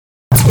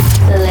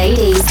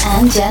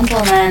and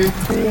gentlemen,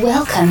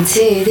 welcome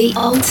to the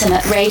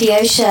ultimate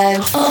radio show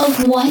of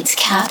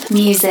Whitecap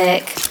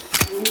Music.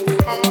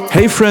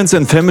 Hey friends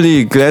and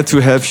family, glad to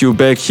have you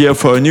back here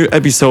for a new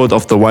episode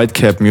of the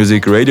Whitecap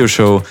Music Radio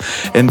Show.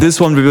 In this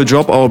one we will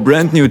drop our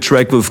brand new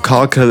track with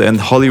Karkel and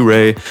Holly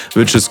Ray,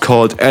 which is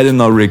called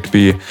Eleanor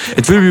Rigby.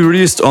 It will be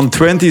released on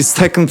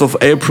 22nd of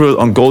April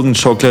on Golden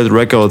Chocolate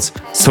Records,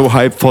 so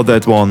hyped for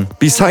that one.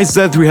 Besides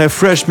that we have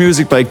fresh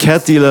music by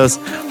Cat Dealers,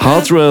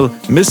 Hardwell,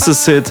 Mr.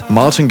 Sid,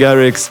 Martin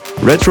Garrix,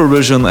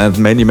 Retrovision and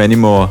many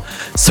more.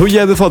 So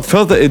yeah, without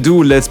further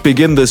ado, let's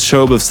begin this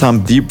show with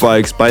some deep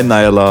vibes by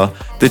Nyla.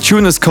 The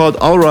tune is called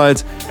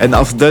Alright, and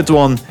after that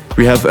one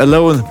we have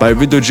Alone by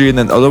Vidogene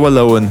and Oliver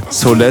Lowen,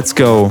 so let's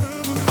go.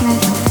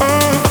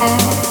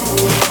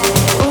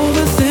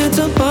 Overthink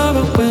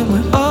tomorrow when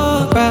we're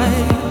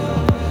alright.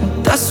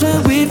 That's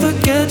when we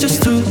forget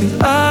just to be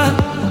I.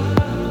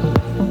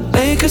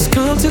 Make us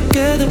come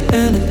together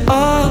and it's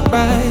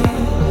alright.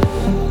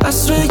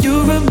 That's when you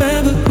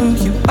remember who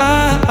you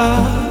are.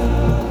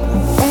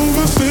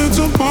 Overthink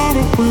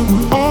tomorrow when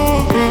we're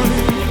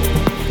alright.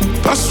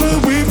 That's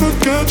when we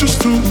forget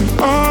just who we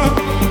are.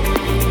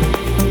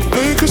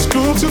 Make us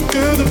come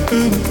together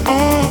and it's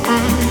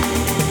alright.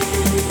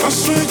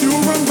 That's when you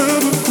remember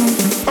who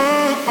you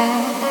are.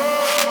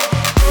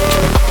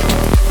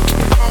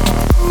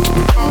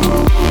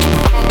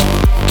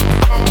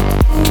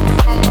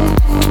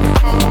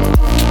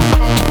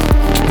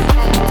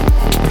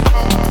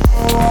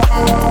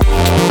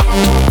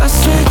 That's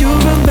when you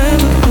remember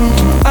who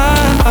you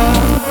are.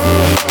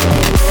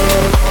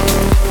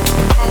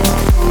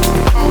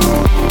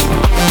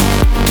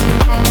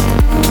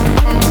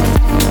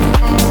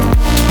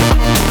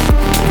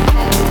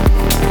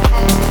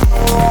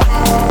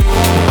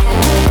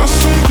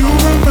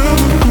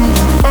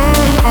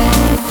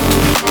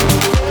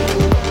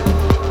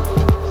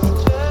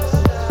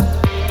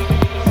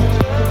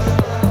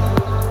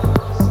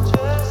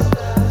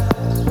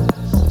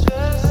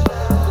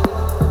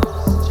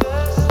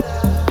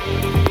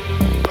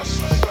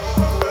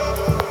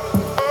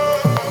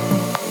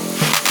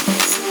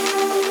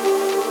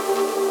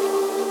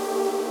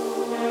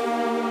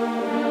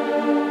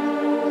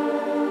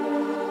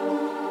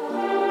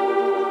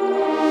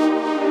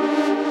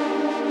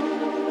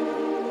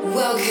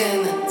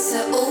 Welcome to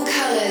all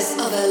colors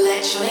of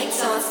electronic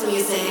dance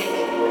music.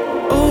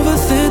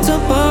 Overthink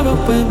tomorrow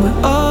when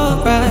we're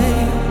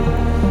alright.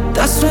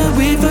 That's when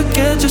we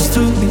forget just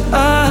who we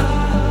are.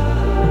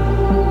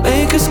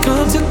 Make us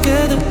come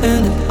together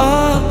and it's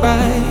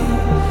alright.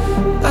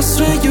 That's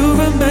when you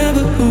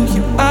remember who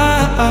you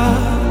are.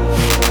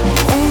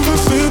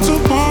 Overthink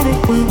tomorrow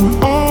when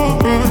we're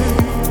alright.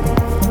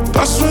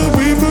 That's when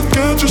we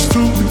forget just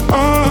who we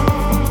are.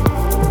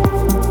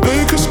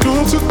 Make us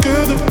come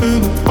together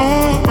and it's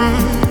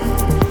alright.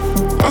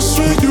 That's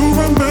when you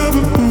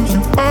remember who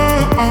you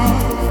are.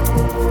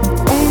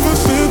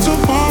 Overthink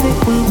tomorrow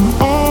when we're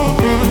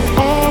alright,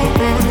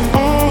 alright,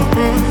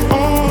 alright,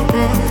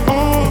 alright, alright,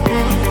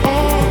 alright,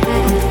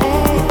 alright,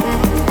 alright.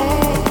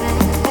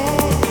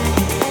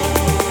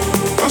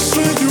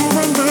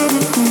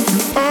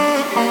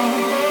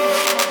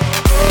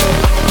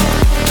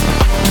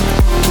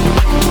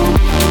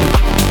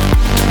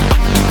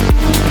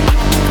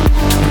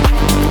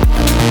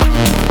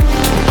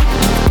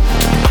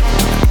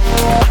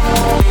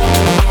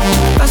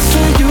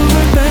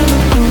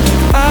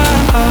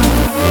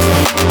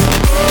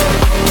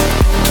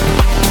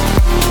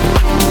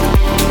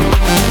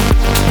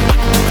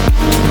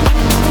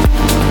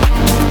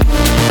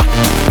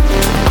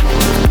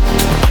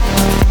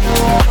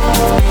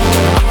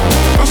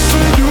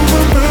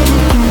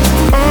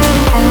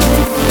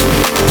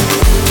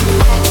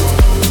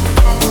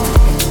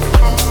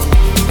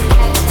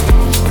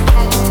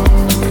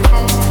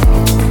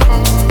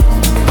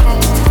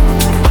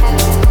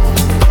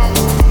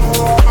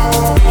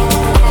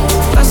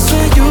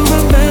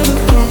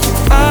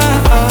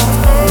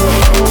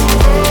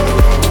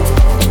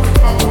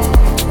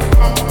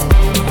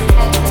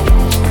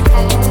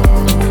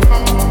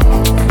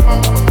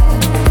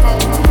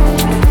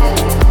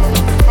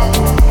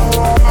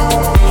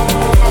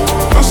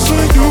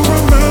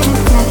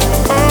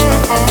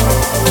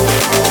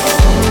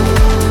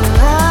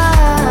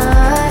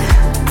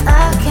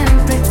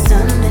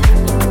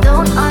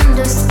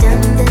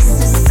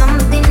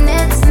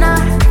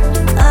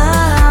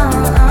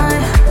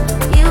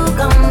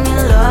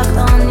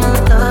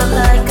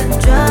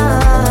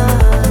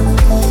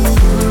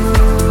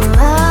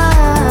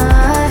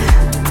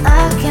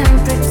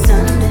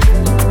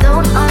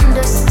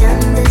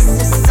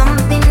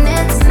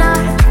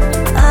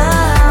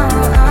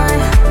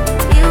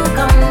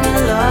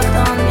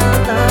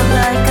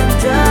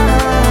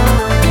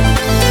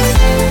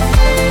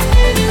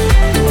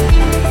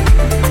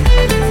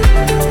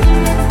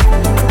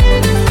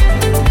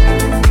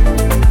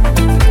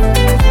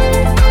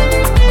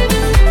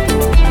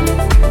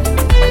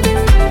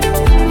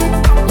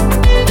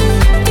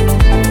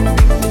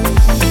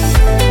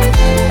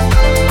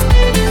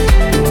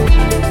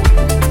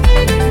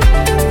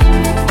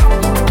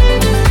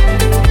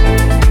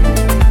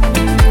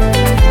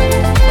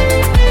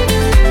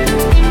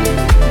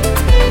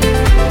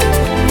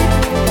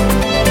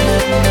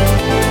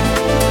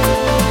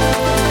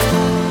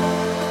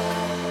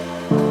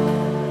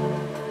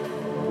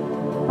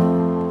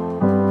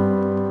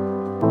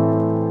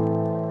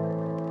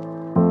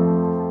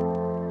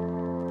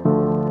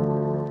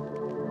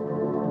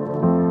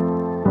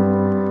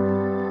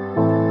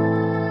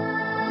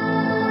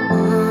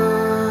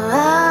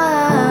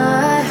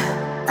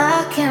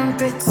 can't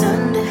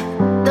pretend it.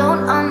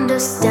 Don't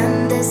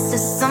understand this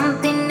is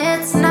something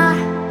it's not.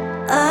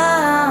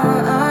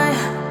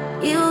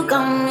 You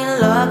got me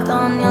locked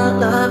on your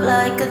love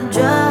like a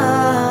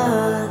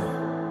drug.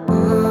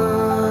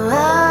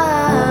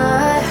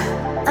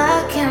 I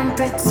can't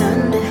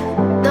pretend it.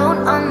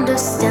 Don't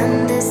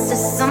understand this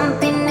is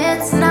something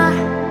it's not.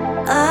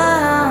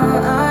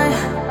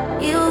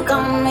 You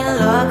got me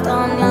locked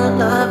on your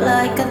love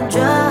like a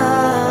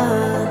drug.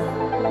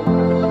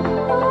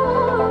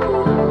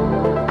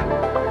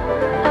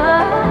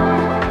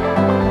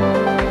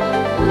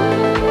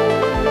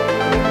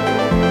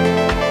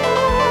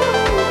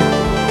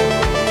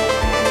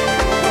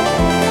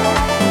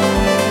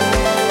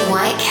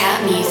 White Cat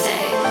Music.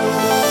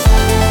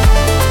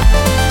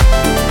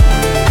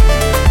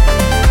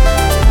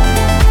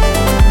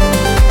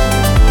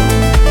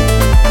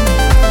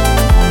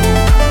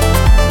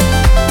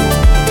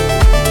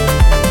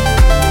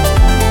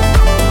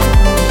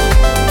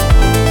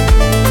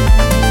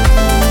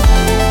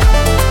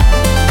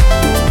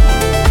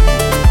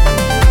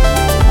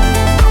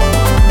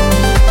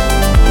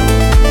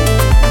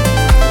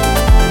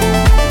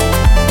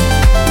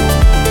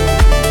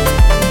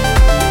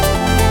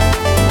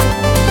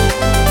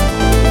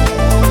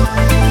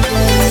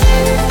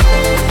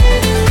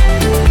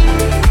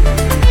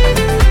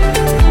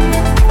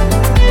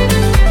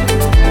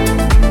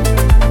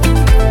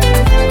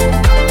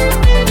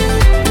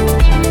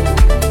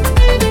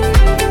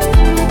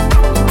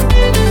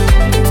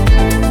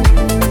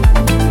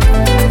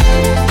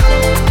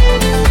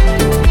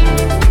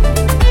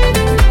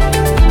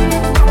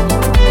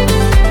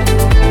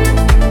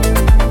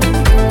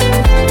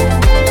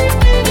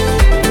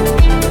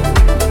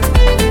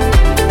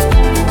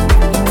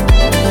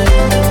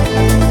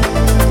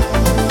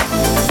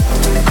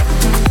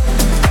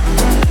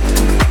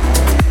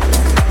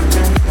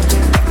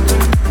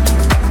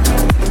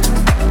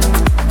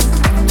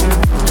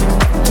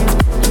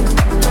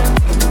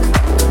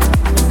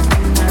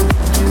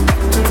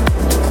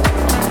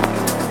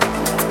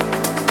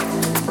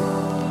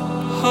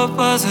 Hope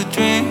was a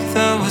drink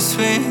that was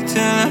sweet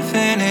till I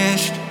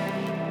finished,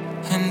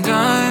 and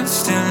I'm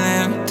still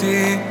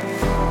empty.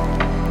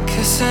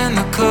 Kissing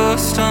the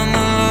coast on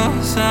the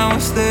lows I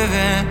was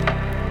living.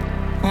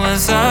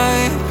 Was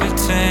I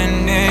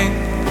pretending?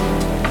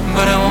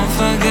 But I won't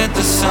forget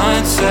the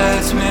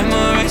sunsets,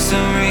 memories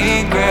and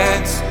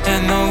regrets,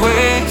 and the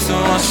waves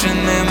are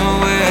washing them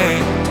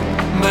away.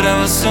 But I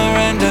will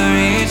surrender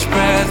each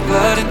breath,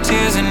 blood and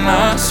tears and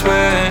I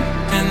sweat,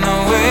 and the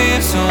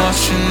waves are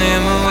washing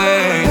them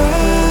away.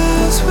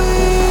 As we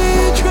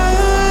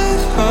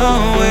drive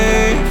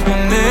away from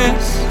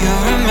this,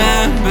 you'll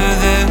remember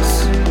this.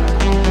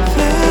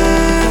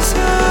 There's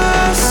a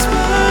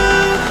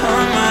smile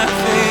on my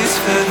face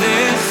for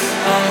this.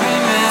 I'll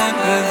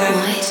remember this.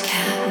 White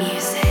Cat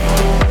Music.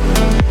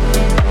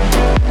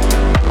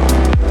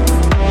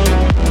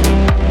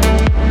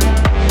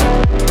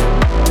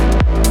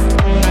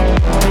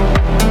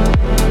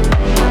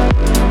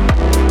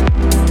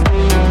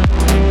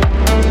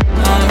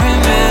 I'll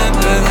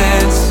remember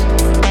this.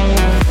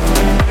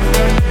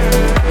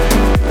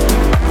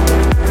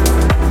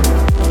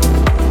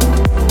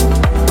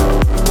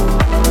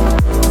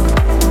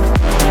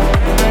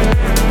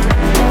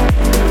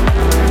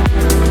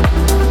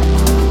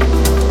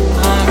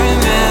 I'll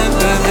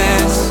remember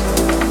this.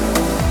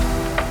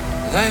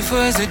 Life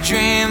was a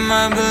dream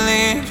I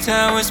believed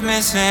I was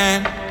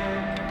missing.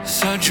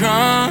 So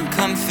drunk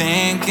on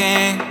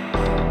thinking.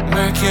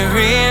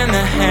 Mercury in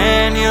the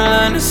hand, you'll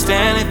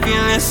understand if you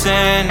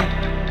listen.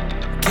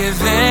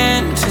 Give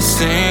in to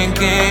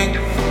sinking.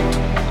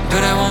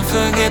 But I won't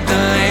forget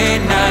the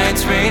late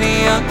nights,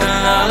 radio, the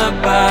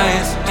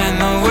lullabies, and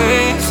the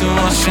waves are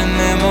washing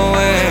them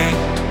away.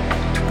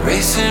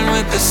 Racing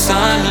with the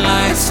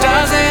sunlight,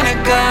 stars in a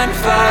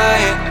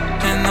gunfight,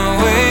 and the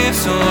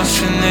waves are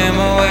washing them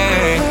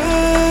away.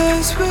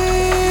 As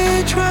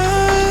we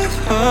drive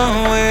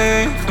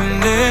away from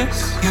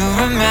this, you'll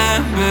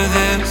remember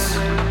this.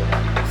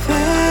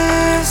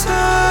 There's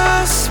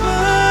a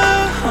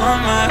smile on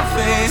my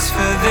face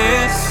for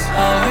this.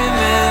 I'll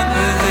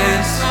remember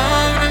this.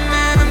 I'll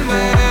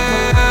remember.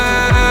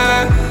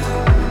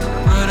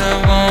 But I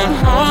won't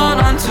hold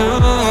on to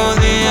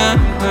the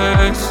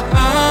embers.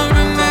 I'll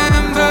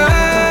remember.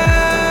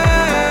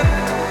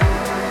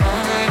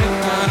 I'll let it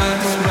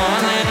burst,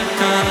 won't let it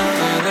done,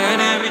 but let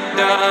it be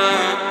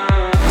done.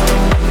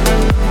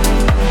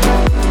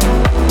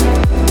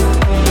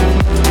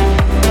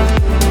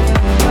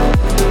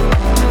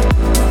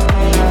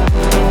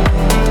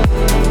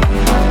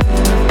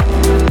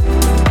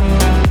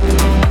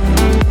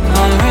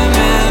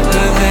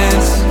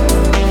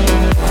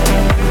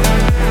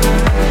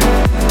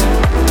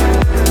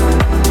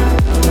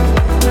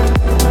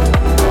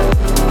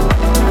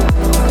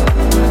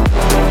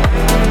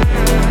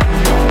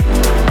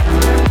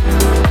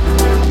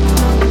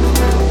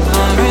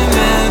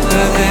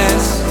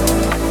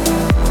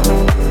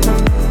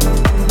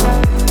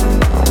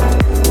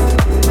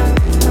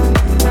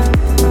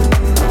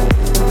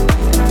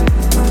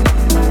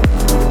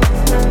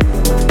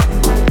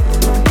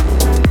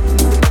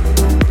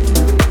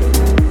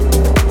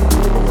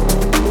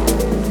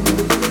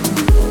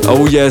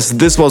 Oh yes,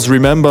 this was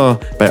Remember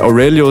by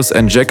Aurelius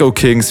and Jacko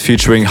Kings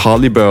featuring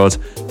Harley Bird.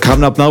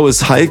 Coming up now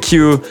is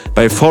Haikyuu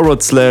by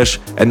Forward Slash,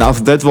 and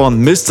after that one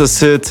Mr.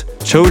 Sid,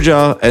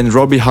 Choja and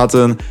Robbie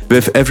Hutton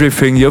with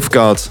Everything You've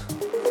Got.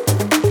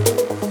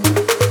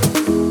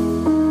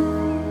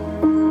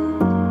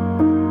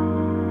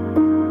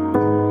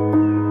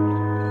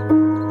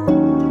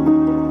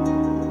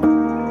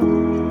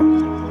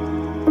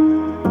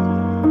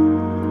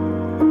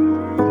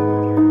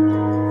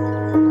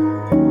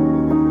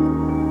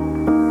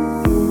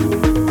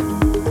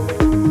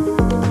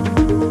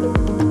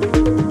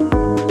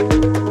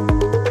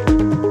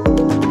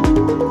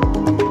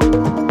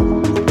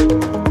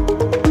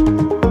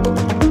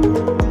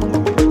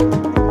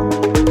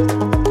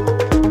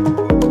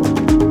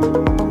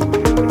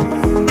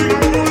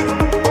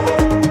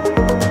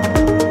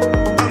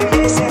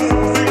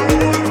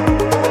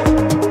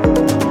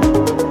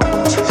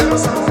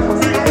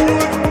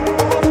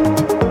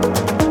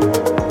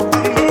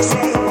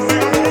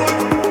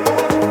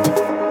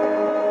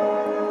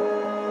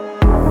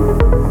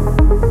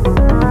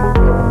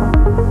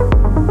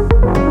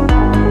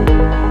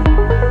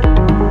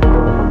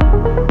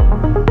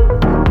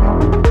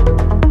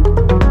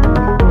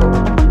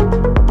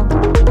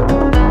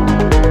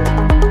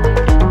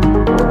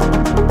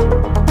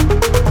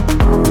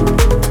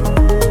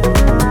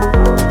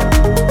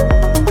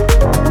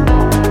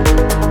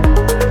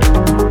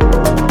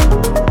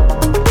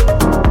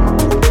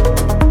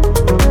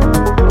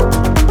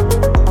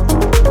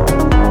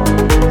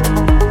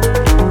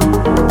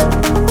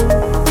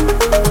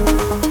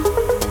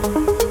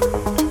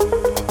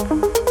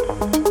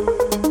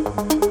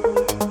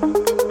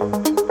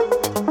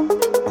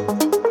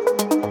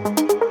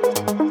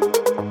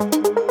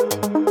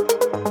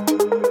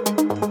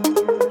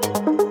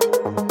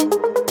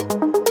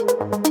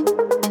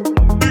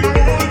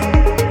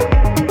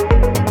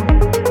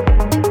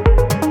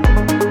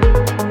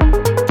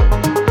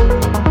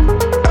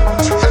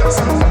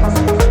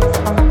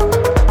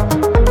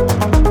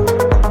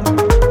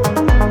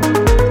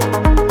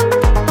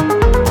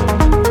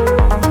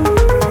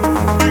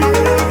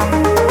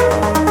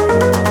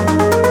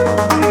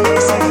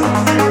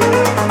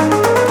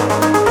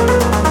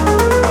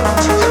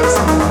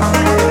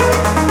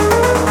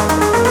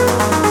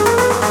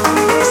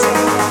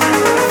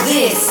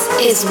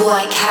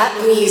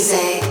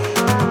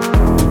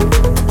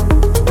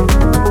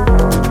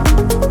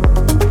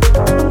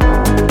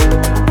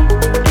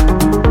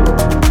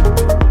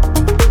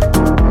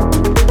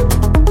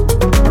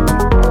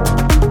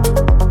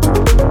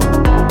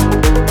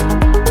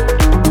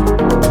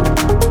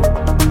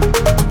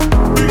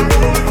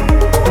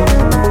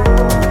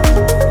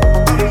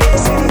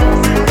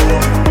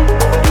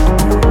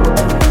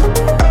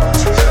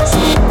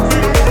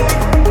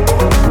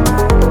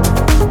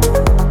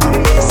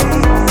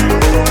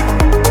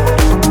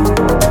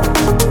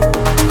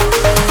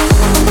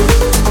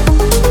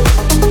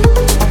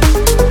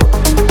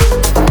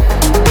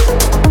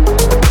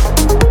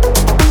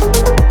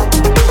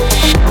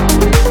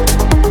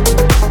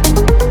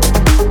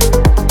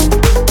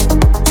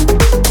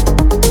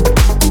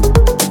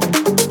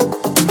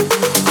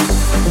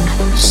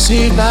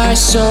 My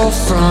soul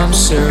from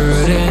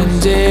certain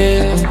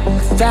death.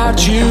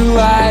 Without you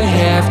I'd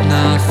have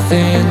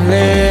nothing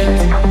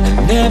left.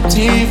 An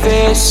empty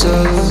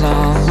vessel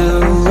on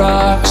the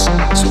rocks.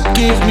 So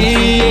give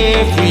me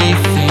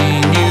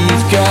everything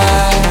you've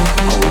got.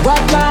 I'll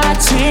wipe my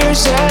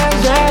tears and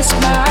rest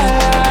my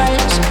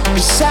eyes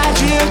beside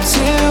you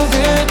till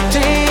the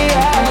day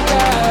I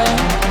die.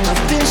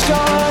 Nothing's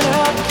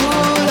gonna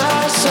pull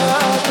us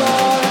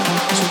apart.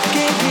 So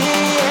give me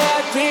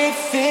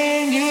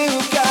everything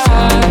you've got.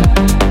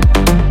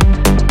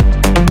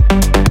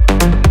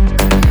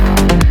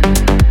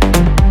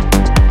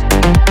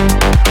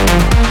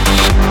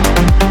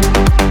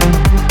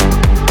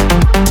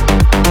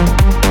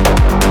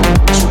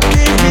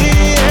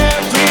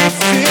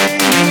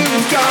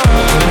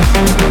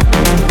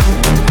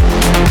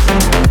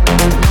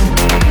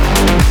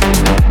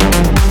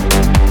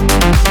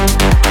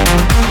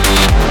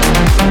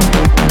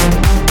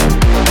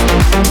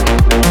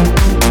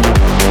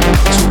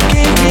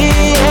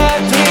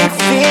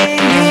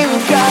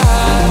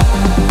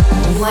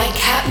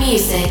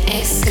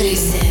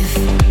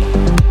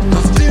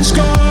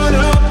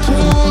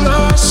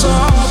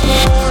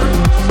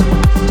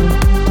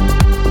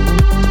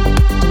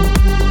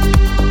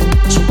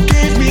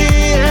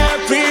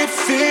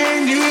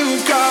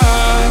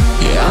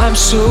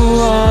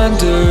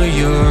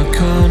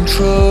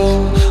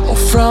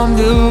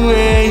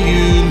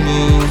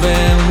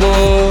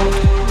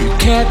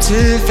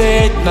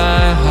 Captivate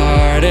my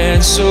heart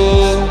and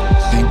soul,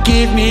 and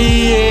give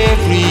me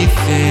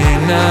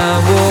everything I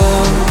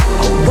want.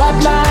 I'll wipe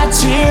my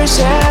tears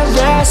and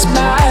rest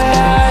my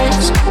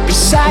eyes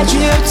beside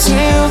you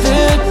till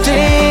the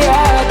day I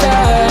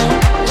die.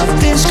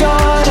 Nothing's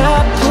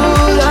gonna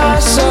pull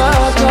us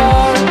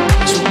apart.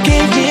 So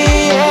give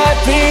me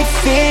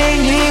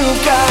everything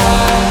you've got.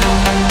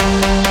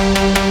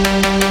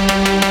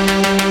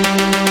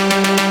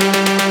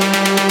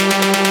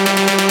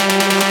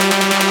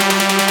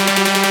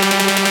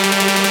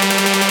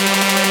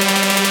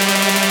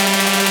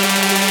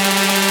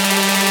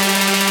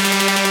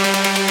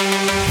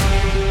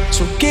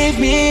 Give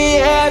me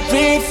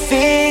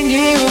everything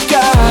you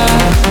got.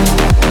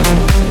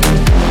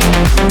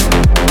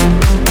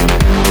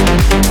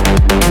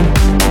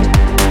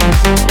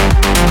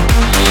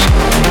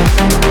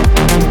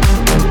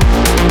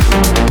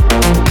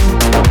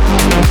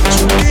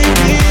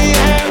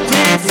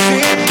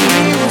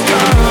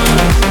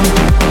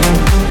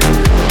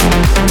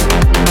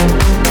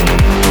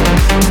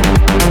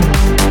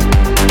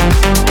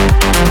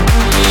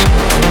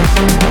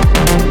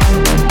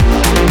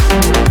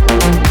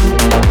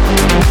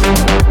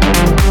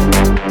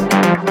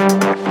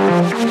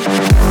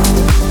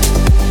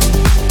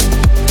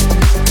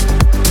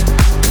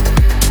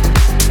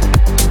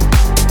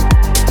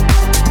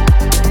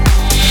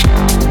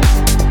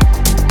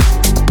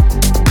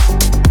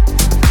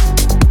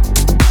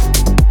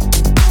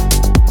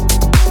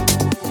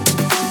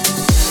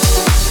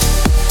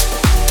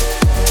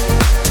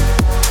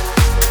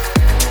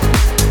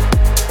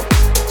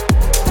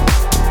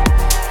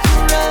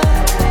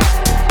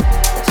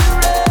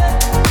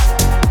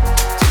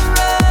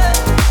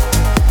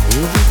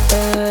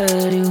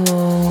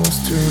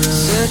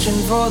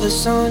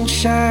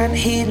 Sunshine,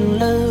 hidden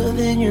love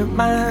in your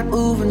mind,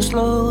 moving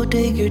slow,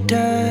 take your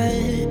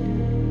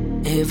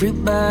time.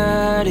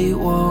 Everybody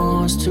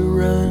wants to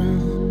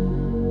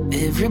run.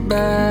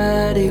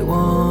 Everybody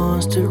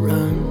wants to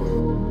run.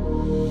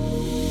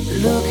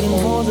 Looking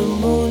for the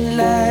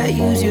moonlight,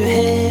 use your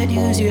head,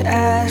 use your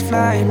eyes,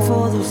 flying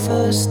for the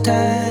first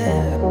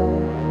time.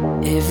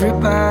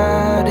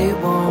 Everybody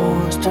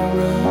wants to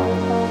run.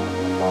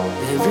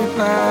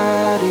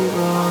 Everybody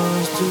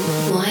wants to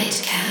run.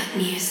 White Cat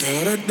Music.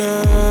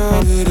 Everybody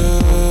wants to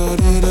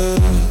run.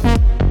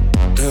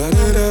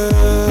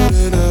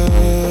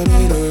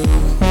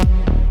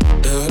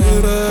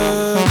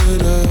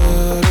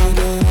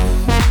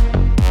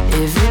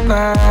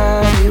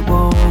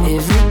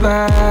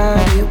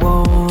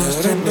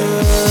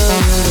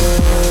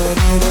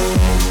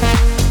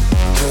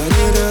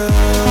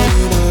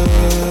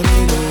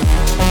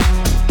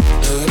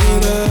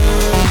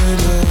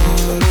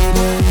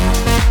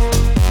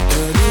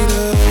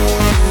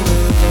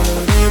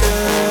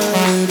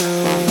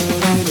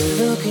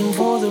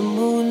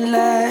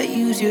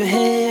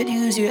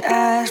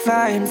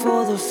 Flying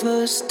for the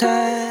first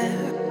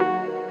time.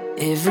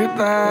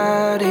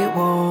 Everybody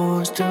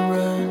wants to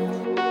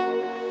run.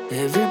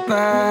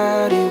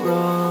 Everybody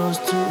wants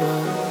to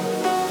run.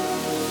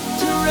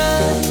 To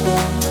run.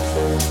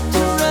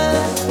 To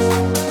run.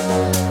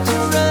 To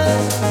run.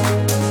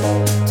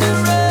 To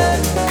run.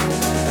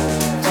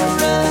 To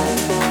run.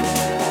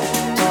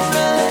 To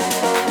run.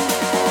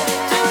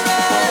 To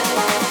run.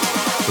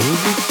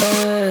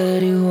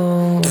 Everybody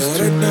wants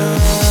to run.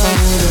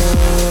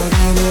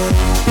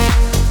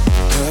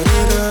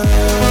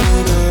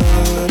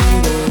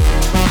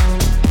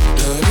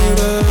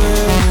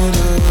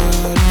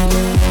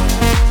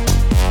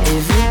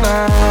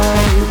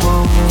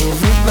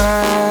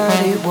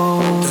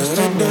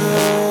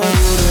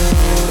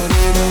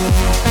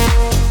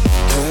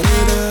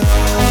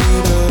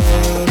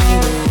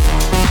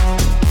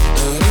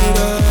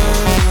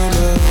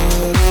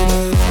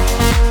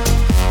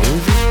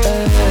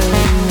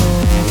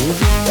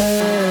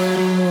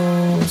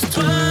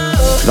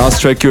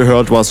 Last track you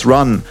heard was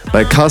Run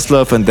by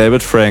Kozlov and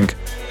David Frank.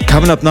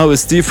 Coming up now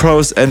is Steve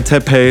Rose and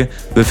Tepe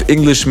with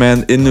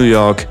Englishman in New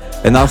York.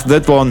 And after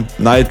that one,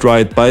 Night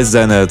Ride by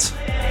Xanet.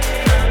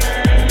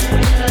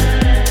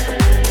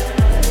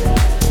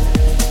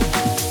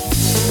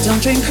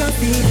 Don't drink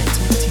coffee at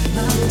 20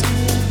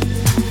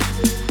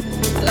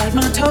 I like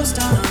my toast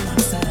on my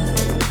side.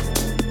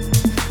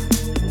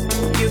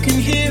 You can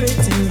hear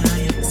it in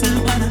my accent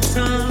when I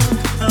talk.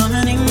 I'm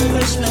an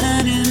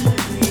Englishman in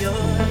New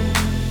York.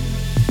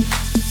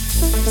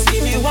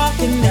 See me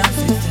walking down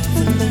Fifth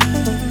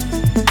Avenue,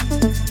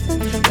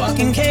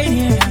 walking Kate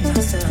here at my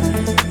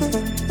side.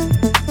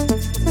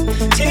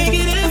 Take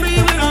it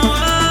everywhere I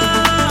want.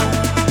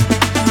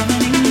 I'm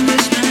an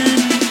Englishman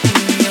in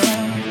New York.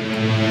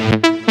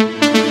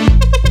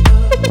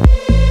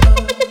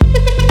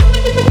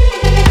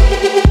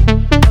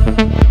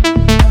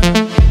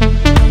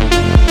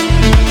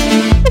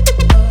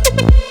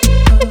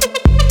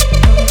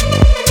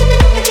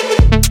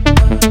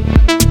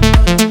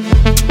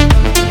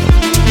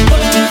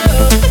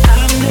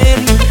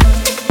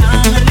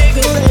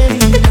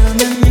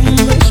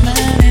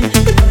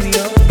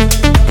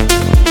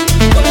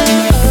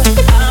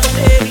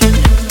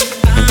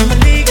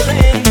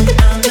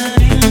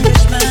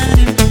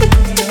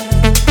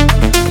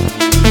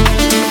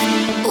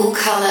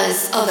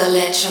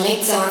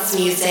 Dance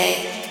music.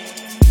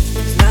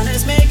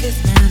 Manners maketh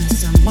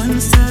manners on one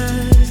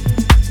side.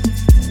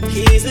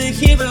 He's the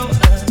hero of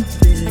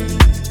it.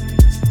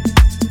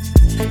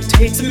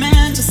 Takes a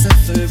man to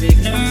suffer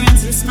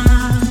ignorance and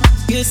smile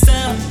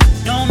yourself,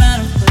 no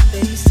matter what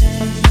they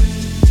say.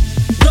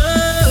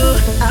 Whoa,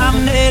 I'm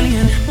an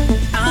alien,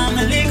 I'm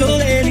a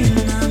legal alien,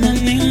 I'm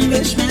an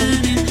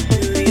Englishman in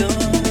New York.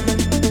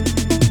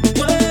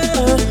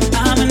 Whoa,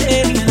 I'm an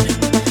alien,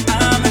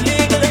 I'm a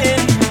legal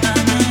alien,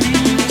 I'm an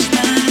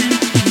Englishman in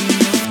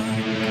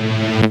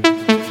New York.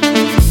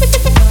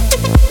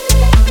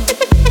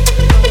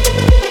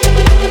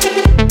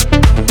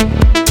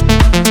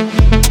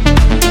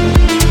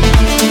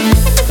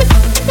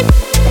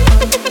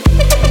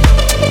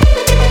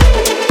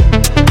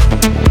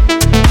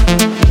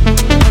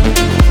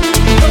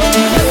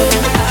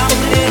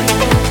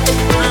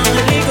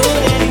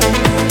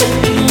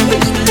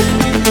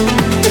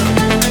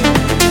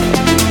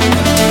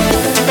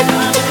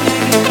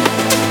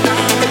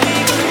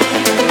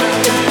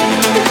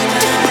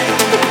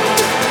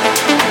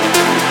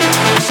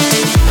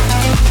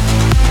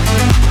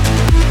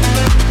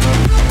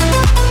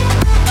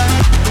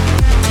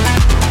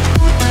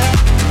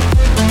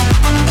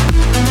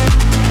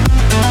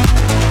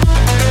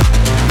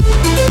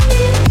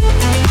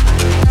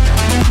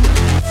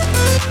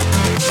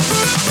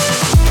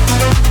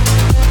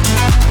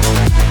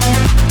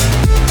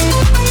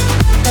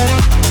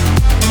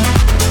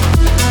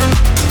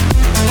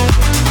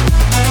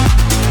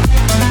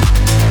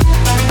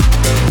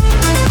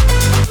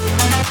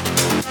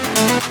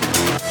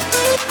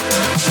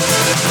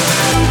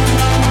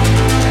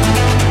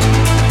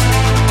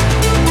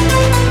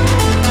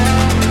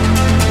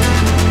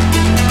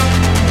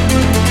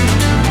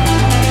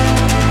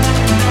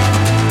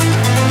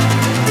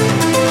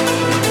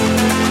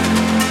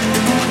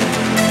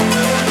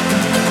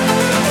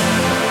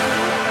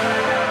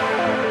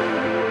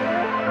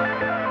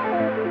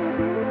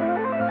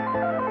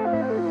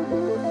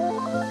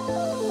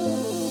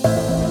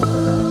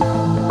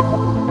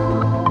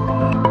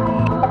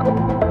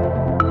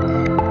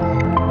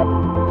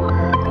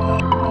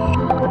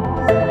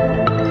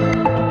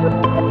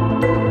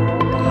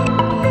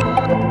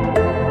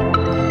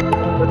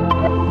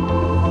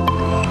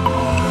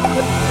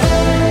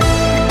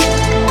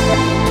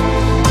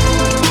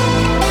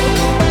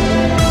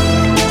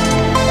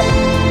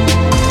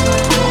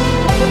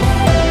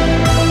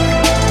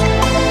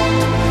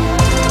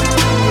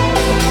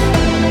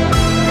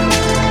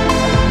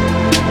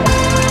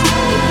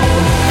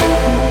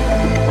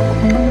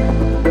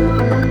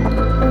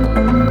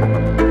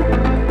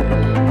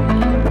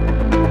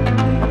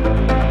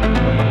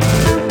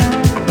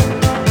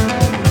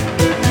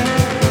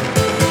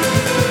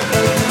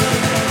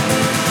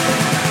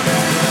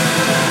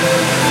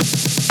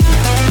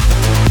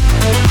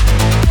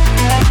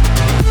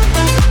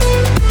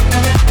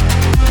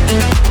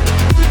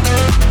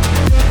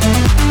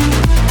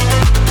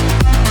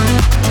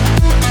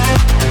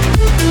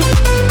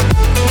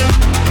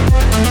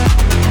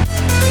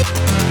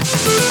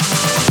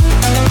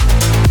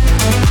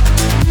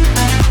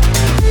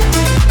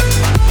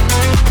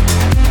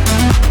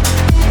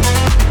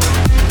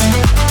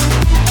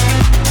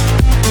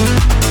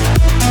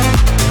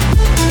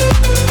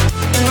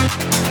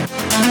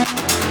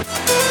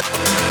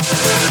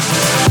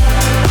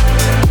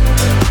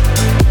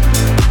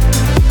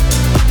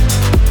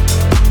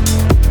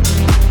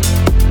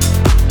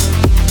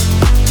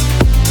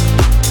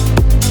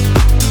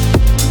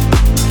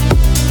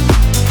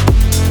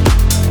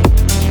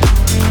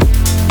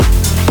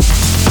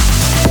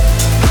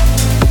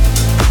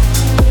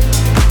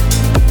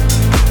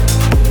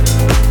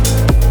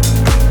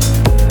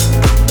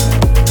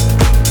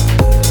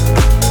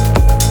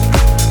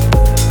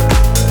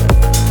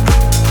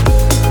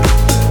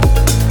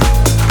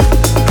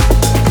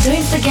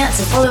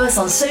 forget to follow us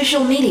on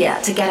social media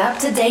to get up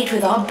to date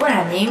with our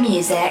brand new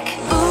music.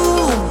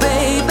 Ooh,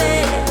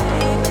 baby,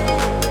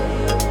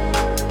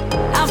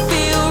 I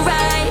feel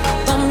right.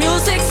 The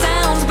music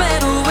sounds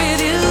better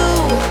with you.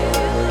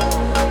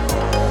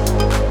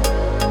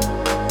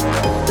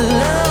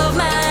 Love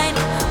mine,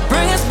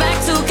 bring us back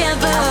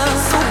together.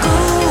 So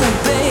ooh,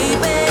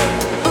 baby,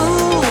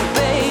 ooh,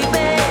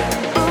 baby,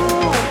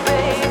 ooh,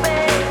 baby,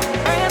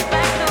 bring us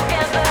back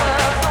together.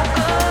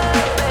 So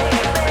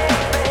good,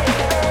 baby,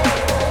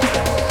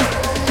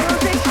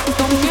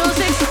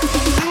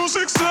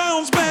 Music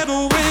sounds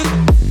better with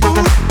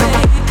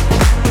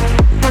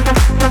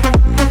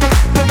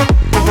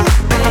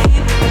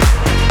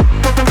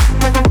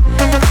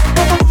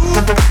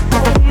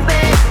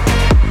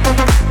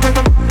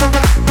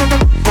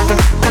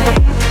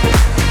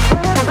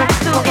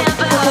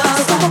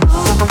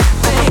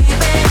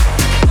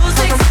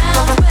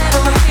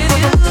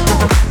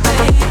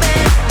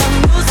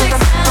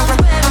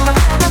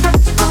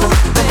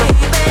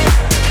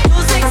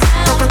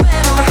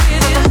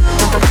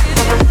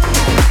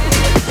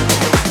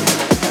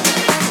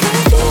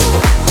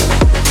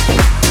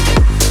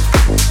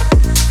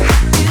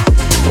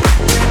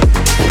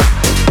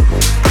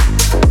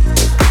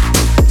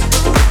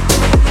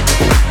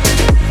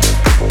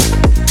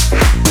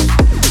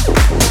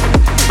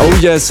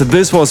Yes,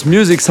 this was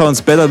Music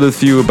Sounds Better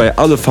With You by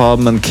Alle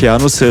Farben and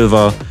Keanu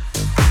Silva.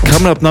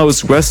 Coming up now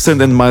is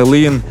Weston and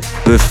Mylene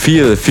with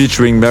Feel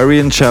featuring Mary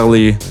and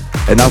Charlie.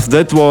 And after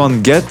that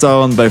one, Get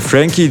Down by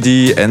Frankie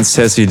D and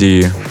Sassy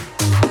D.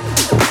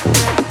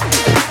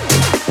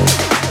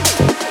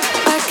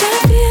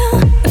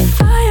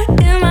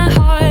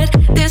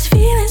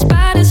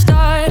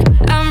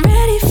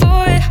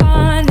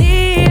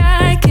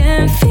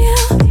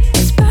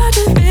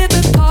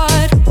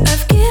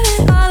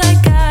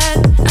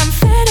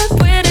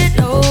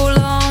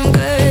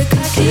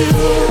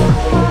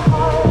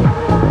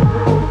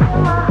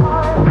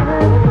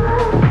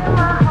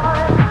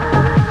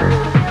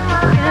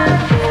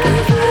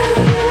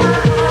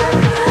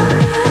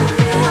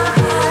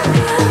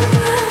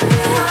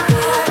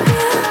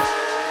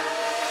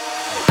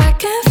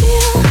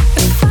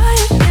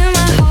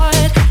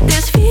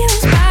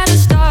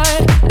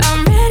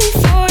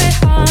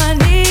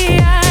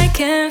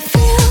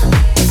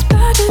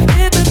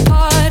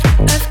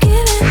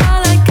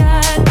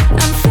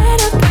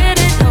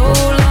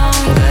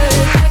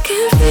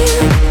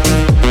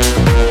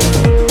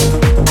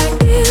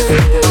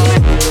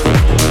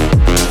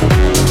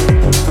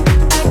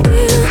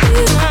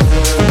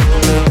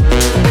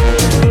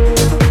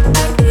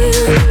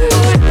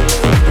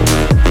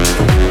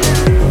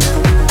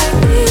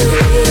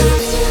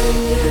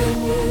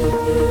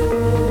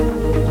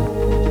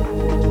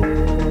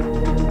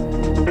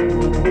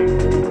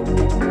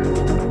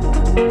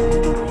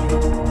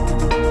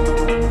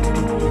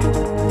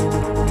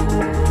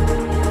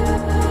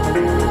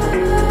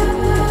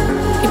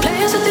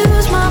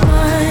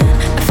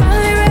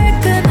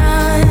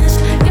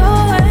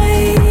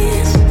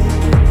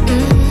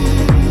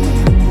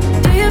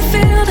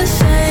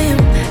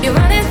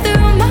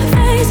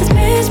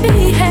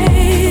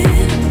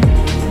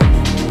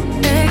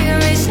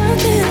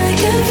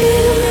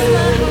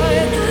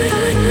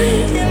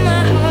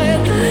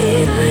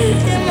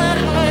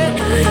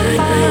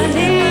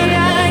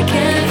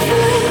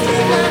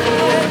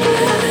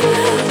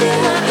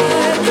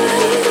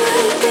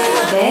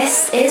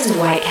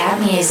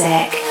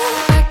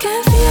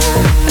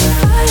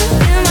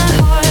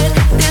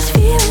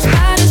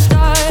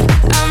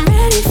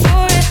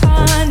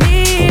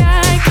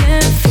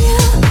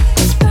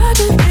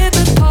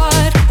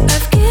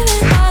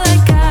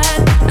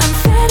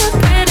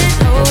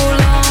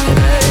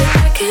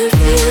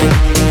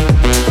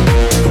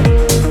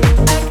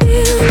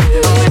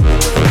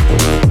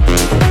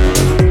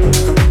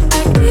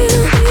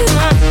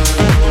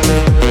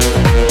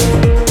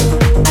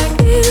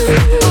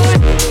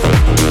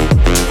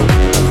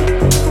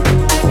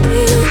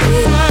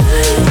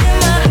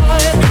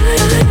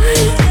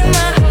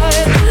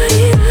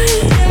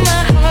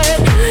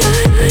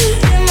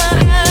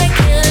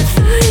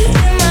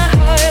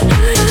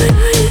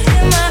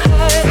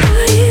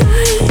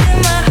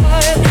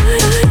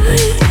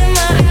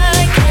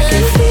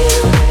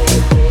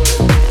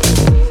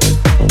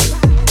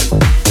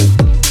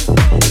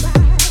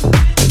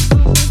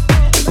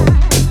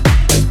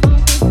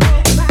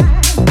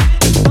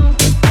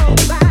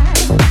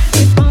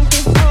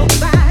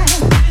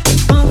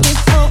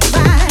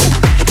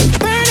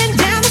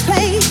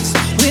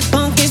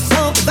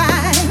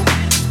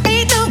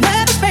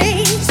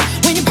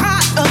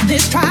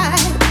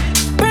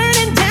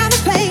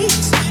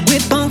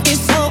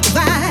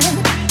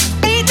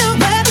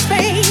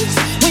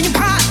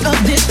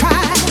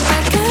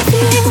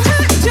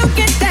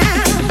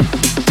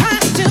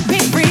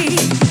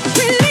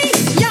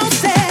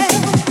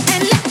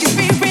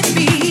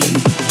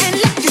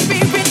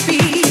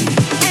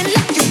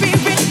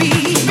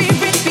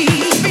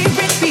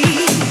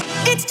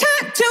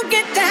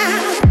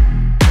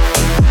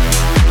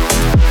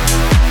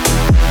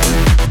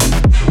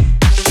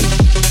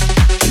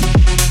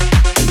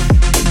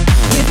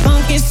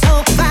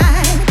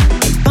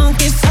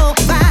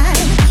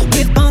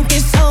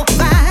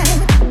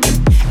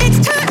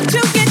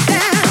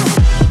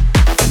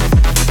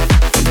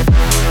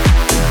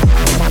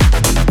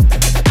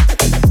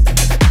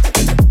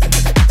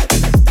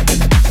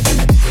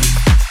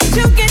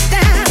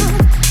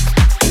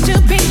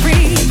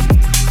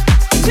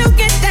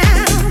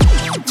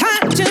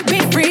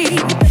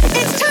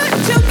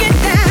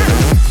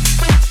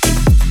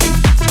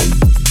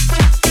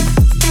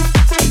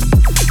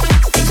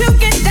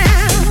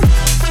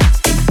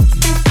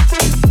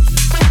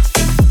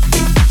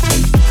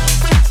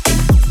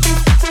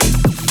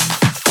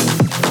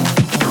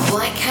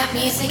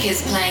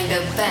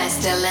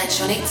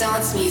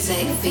 house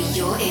music for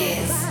your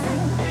ears.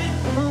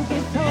 Funky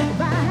soul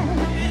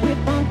vibe, with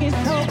funky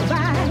soul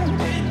vibe,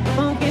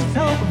 funky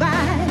soul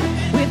vibe,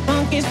 with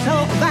funky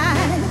soul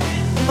vibe,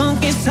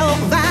 funky soul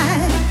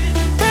vibe,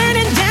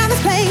 burning down the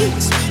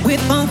place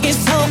with funky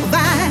soul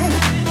vibe.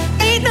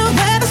 Ain't no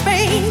better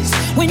space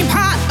when you're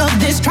part of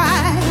this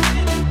tribe.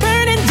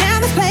 Burning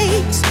down the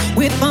place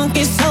with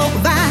funky soul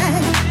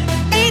vibe.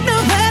 Ain't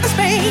no better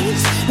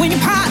space when you're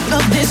part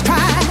of this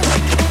tribe.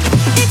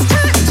 It's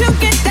time to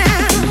get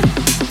down,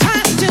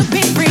 time to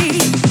be free.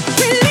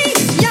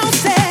 Release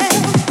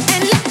yourself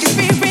and let your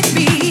spirit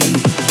be,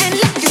 and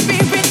let your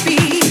spirit be,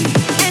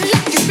 and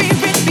let your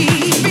spirit be,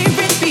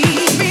 spirit be,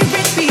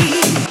 spirit be.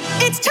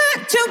 It's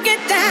time to get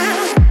down.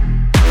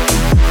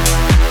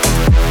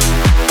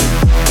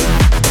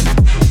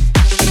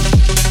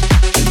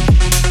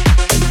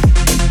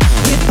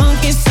 With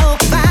funky soul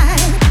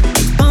vibe,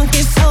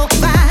 funky soul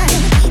vibe,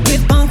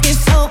 with funky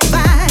soul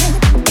vibe.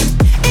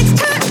 It's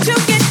time to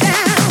get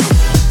down.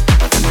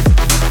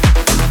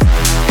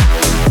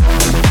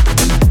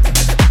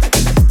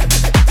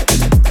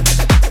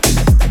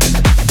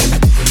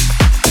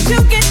 To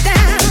get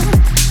down,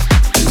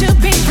 to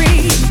be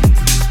free.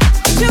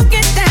 To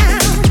get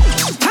down,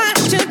 time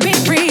to be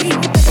free.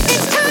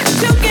 It's time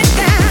to get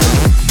down.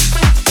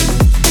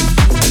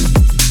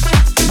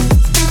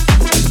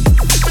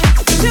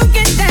 To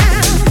get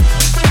down.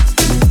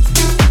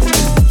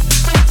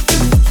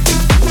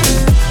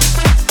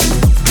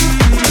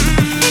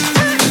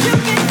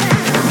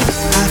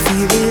 I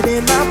feel it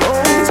in my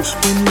bones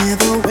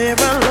whenever we're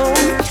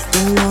alone.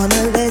 Don't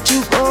wanna let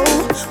you go,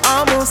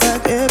 almost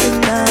like every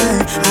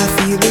night. I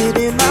feel it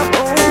in my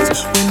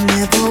bones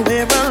whenever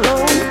we're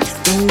alone.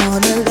 Don't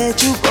wanna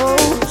let you go,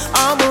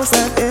 almost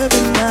like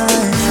every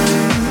night.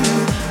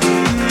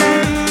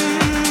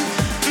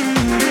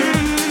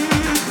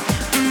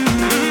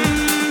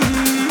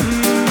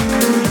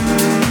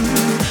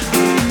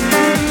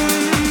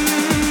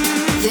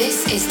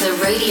 This is the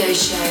radio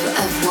show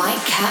of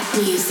White Cap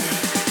Music.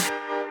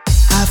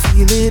 I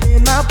feel it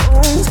in my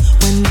bones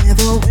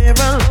whenever we're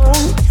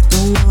alone.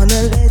 Don't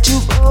wanna let you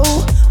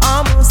go,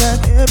 almost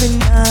like every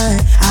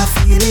night. I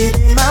feel it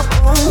in my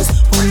bones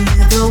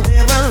whenever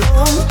we're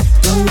alone.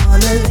 Don't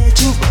wanna let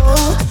you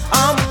go,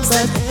 almost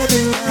like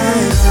every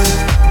night.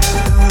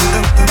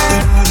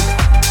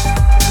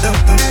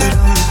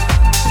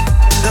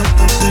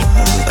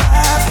 I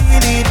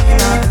feel it in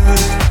my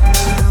bones.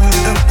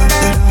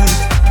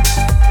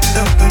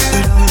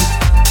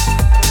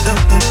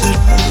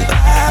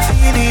 I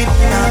feel it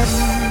in my bones.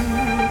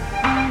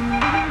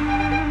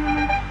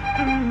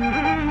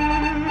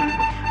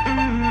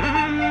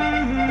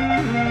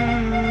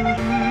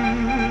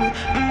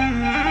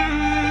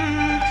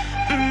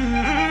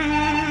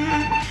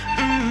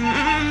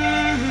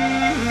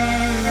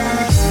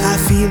 I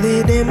feel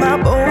it in my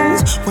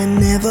bones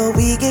whenever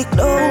we get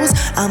close.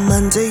 I'm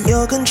under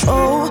your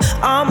control,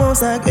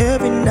 almost like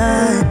every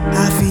night.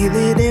 I feel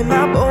it in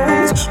my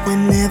bones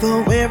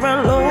whenever we're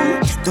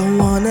alone. Don't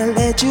wanna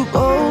let you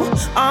go,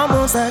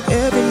 almost like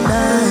every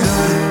night. I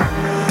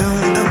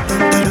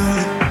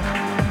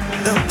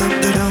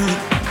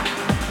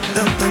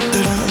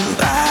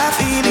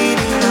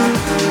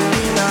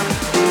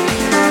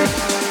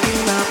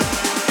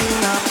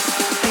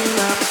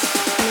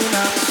it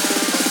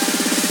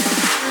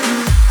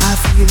I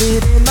feel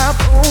it in my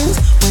bones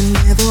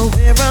whenever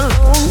we're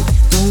alone.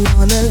 Don't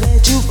wanna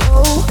let you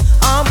go,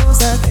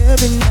 almost like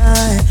every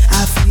night.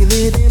 I feel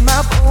it in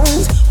my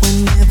bones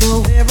whenever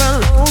we're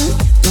alone.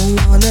 Don't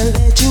wanna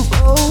let you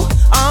go,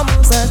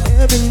 almost like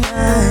every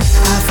night.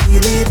 I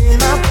feel it in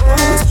my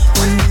bones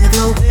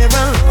whenever we're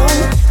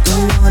alone.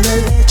 Don't wanna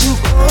let you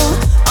go,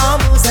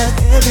 almost like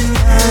every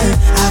night.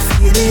 I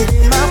feel it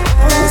in my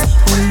bones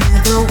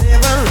whenever we're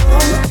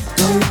alone.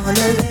 Don't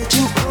wanna let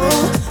you go,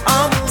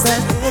 almost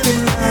like every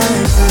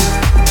night.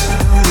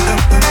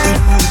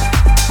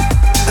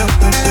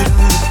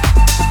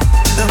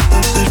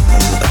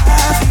 I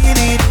feel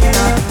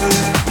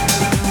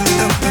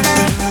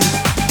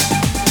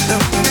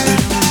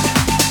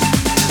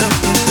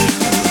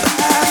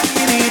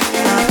it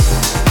in my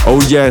bones. Oh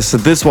yes,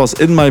 this was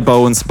In My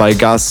Bones by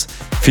Gus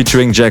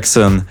featuring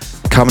Jackson.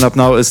 Coming up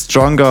now is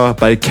Stronger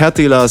by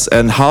Catilas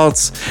and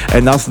Hearts,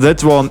 and after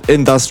that one,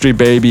 Industry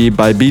Baby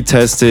by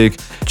Beatastic,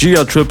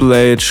 Gia Triple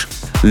H,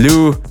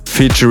 Lou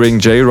featuring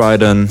Jay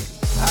Ryden.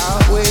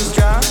 Always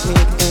drop me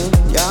in,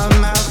 you're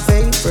my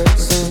favorite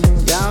sin,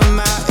 you're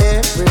my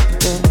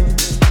everything.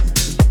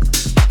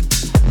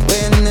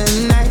 When the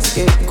nights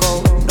get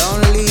cold,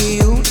 only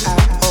you I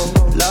hold.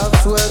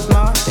 Love's worth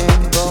more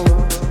than gold.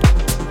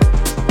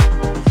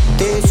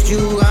 Taste you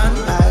on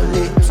my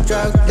lips,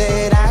 drug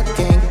that I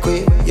can't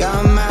quit.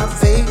 You're my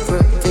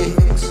favorite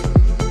fix.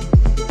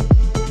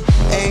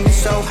 Ain't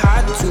so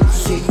hard to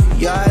see,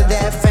 you're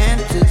that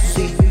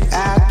fantasy I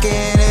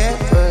can't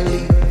ever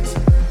leave.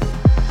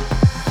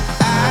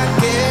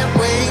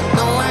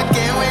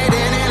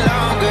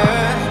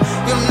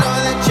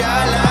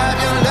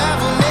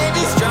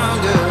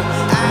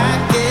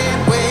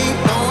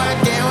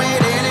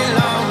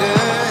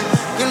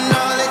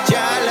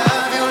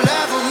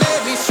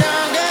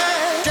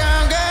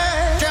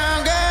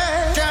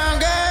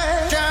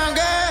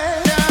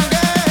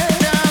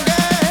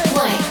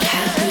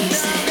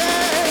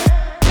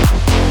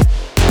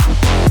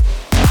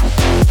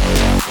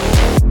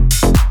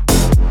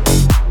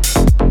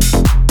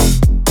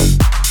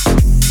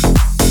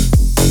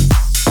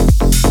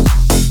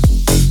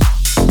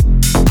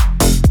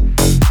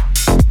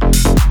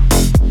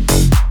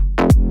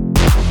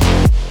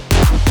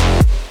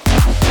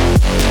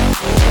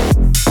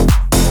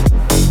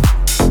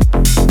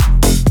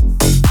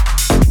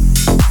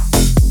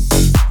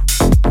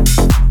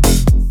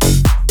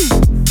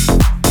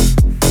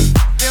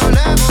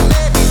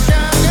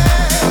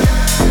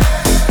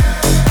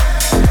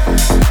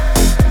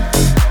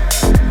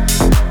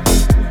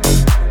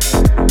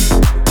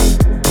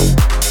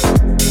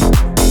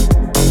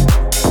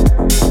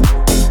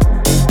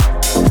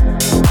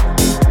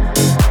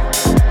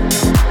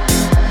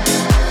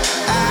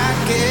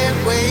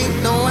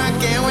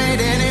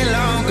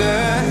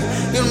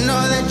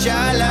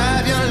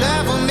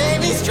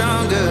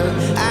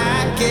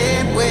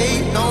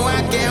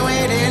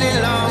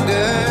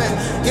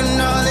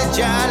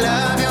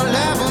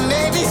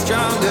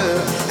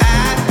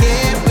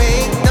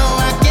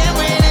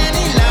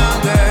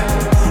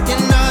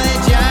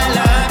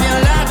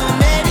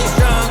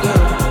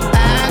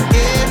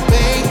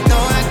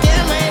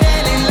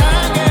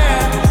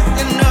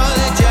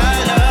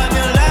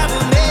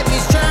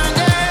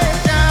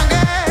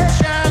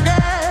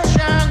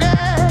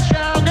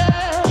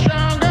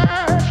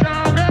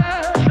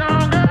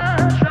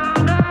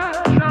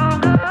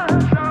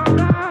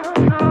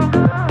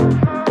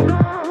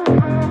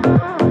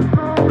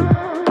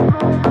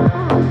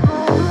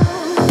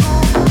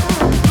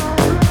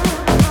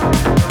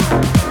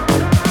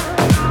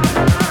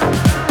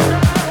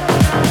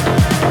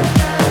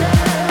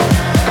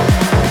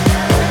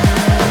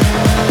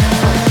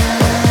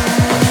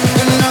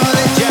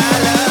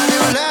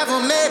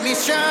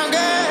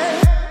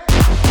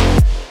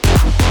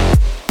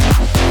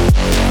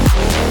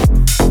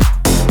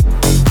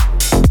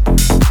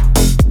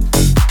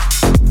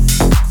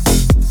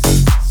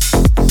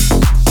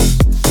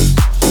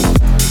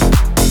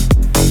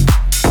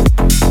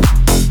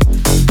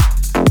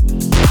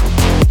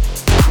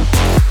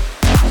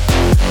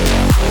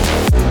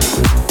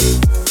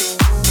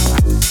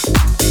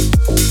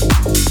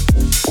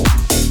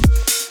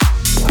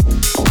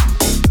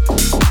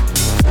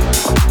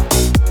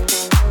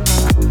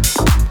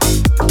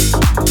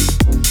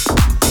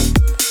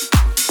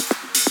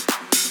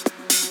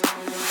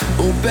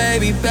 Oh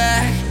baby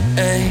back,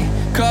 ayy.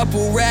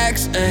 Couple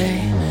racks,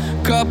 ayy.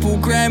 Couple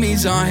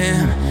Grammys on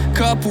him,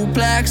 couple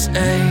plaques,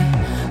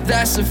 ayy.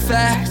 That's a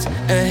fact,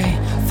 ayy.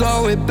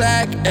 Throw it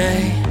back,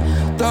 ayy.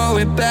 Throw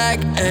it back,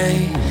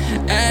 ayy.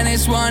 And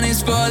this one is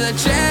for the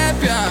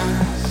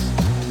champions.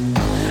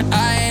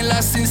 I ain't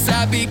lost since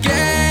I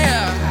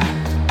began.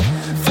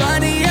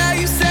 Funny how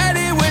you said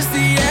it was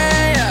the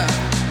air.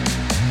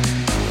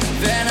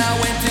 Then I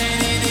went in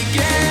it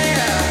again.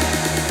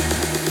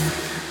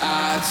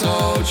 I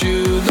told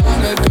you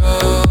long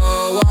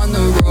ago on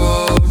the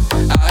road,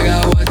 I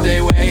got what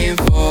they waiting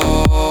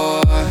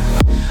for.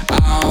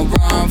 I don't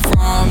run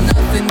from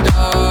nothing,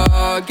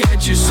 dog.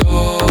 Get your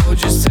soul,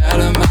 just tell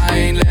them I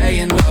ain't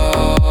laying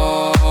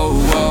low.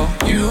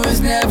 You was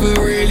never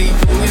really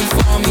doing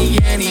for me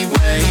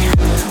anyway.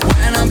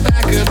 When I'm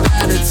back up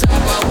at the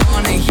top, I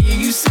wanna hear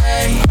you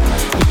say,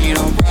 you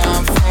don't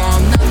run from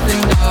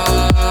nothing,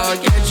 dog.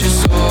 Get your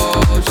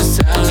soul,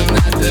 just tell them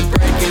that the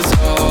break is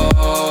over.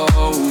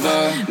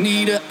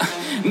 Need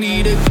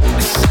a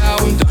good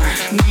sound,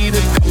 need a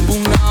couple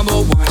number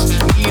ones,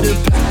 need a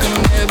black on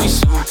every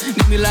song.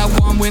 Need me like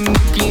one with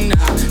Nicki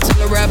now.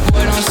 Tell a rap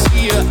boy don't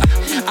see ya.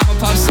 I'm a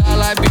pop star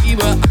like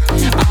Bieber.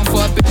 I'm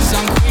for bitches,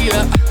 I'm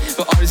queer.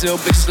 But all these little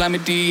bitches like me,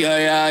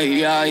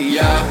 ayy.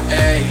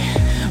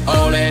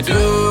 Oh, they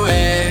do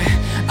it.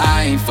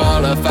 I ain't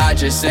fall off, I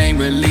just ain't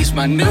released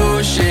my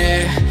new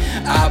shit.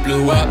 I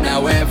blew up,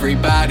 now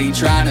everybody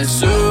tryna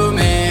sue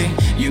me.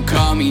 You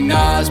call me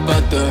Nas,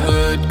 but the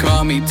hood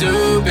call me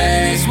Doobie.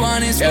 This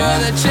one is for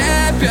the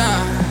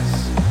champions.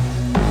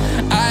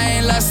 I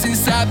ain't lost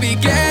since I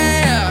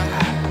began.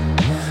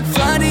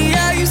 Funny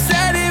how you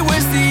said it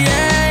was the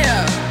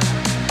air.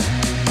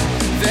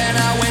 Then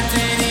I went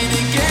in it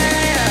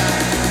again.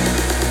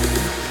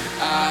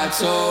 I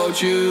told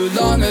you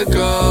long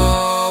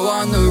ago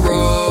on the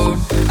road,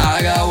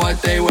 I got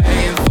what they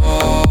waiting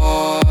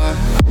for.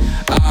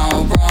 I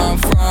don't run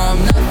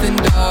from nothing,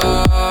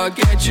 dog.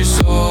 Get your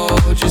soul,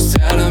 just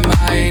tell them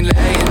I ain't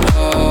laying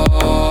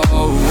low.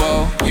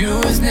 You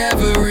was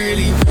never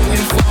really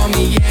rooting for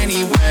me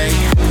anyway.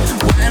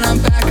 When I'm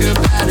back up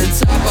at the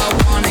top, I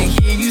wanna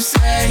hear you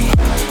say,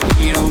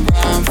 you don't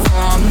run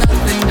from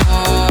nothing,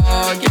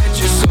 dog. Get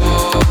your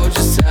soul,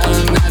 just tell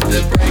them that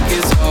the break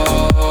is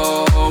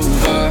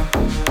over.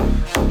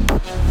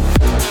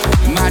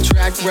 My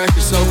track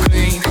record so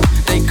clean,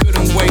 they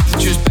couldn't wait to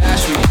just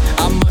bash me.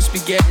 I must be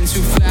getting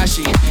too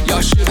flashy.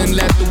 Y'all shouldn't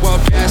let the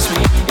world gas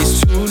me.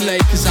 It's too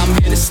late, cause I'm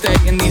here to stay,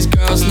 and these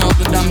girls know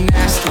that I'm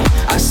nasty.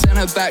 I sent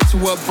her back to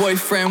her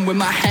boyfriend with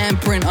my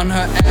handprint on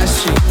her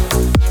ass cheek.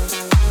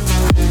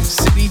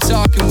 City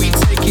talking, we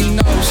taking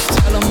notes.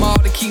 Tell him all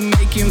to keep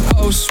making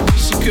posts.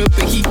 Wish he could,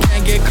 but he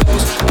can't get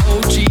close.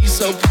 Oh gee,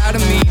 so proud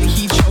of me that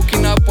he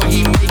choking up while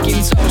he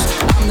making toast.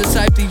 I'm the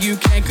type that you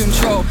can't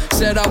control.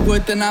 Said I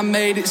would, then I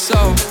made it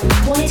so.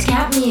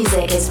 Whitecap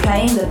Music is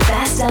playing the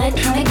best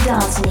electronic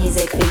dance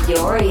music for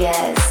your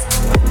ears.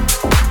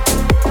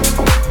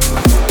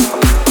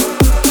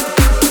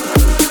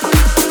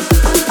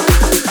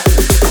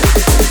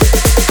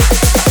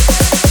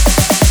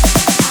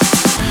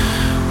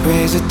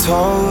 Raise a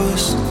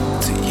toast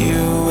to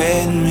you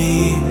and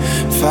me.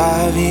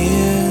 5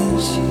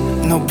 years,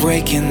 no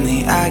break in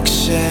the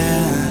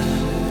action.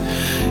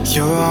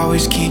 You're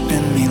always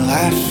keeping me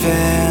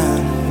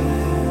laughing.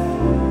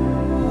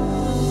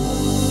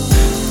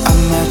 I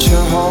met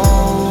your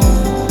whole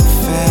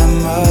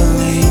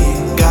family.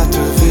 Got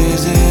to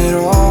visit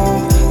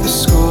all the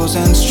schools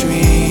and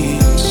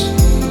streets.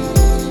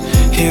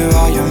 Here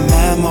are your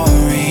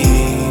memories.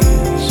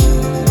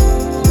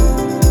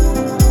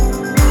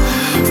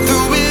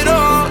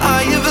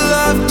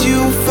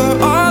 You for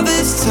all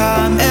this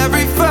time,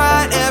 every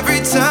fight,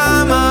 every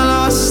time I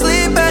lost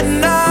sleep at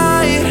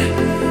night.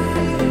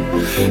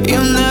 You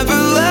never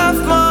left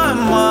my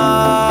mind.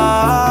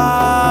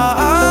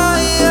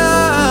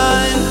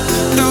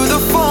 Through the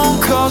phone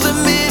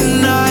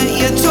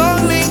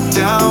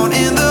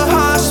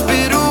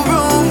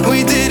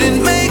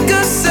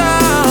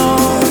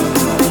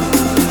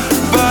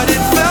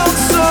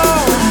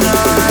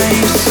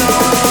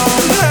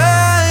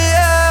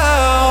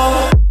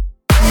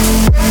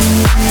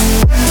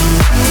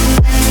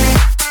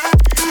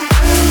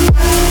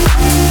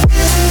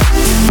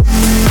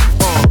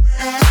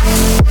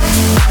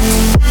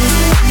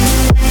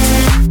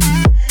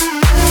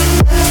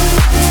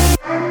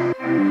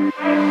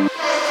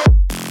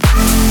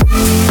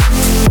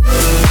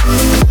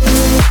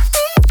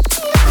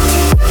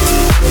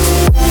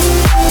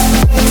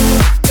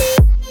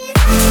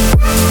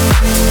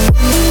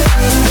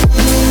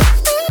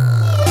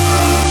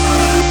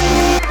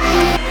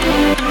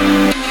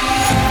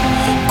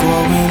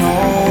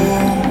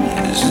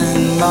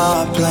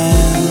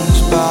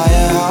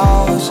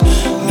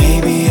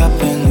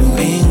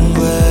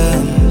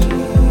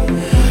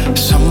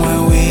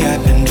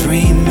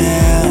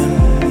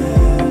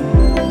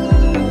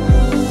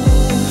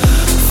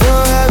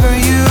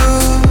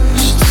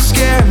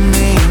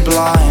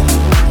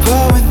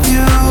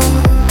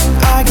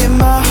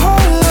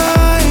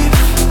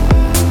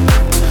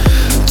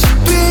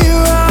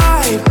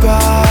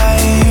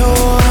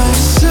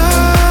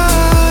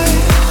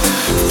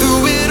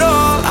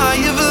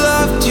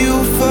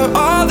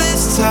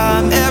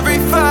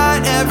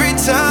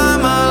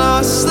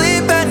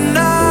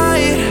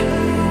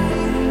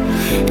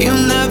You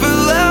never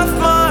left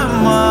my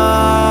mind.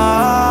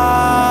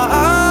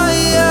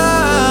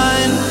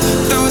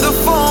 Through the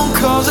phone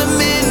calls at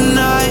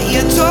midnight,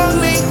 you talked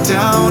me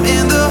down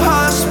in the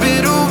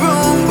hospital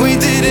room. We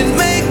didn't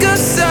make a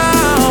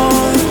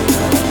sound,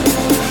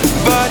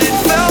 but it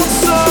felt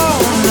so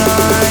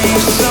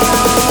nice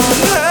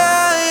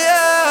somehow.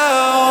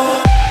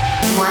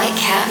 White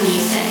Cat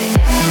Music.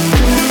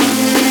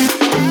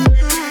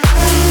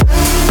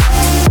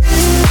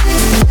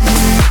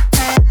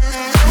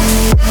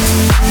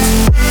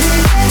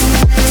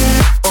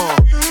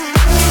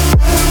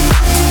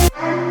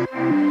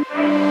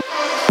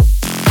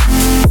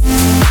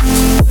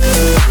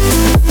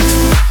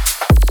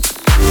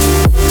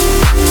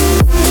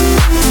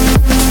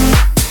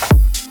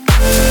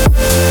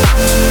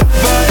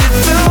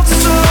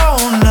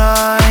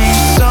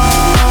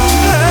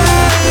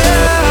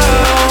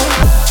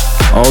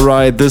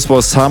 Alright, this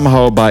was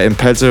Somehow by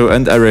Impetto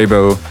and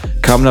Arabo.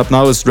 Coming up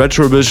now is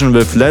Retrovision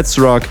with Let's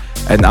Rock,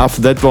 and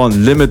after that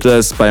one,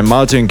 Limitless by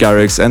Martin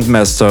Garrix and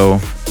Mesto.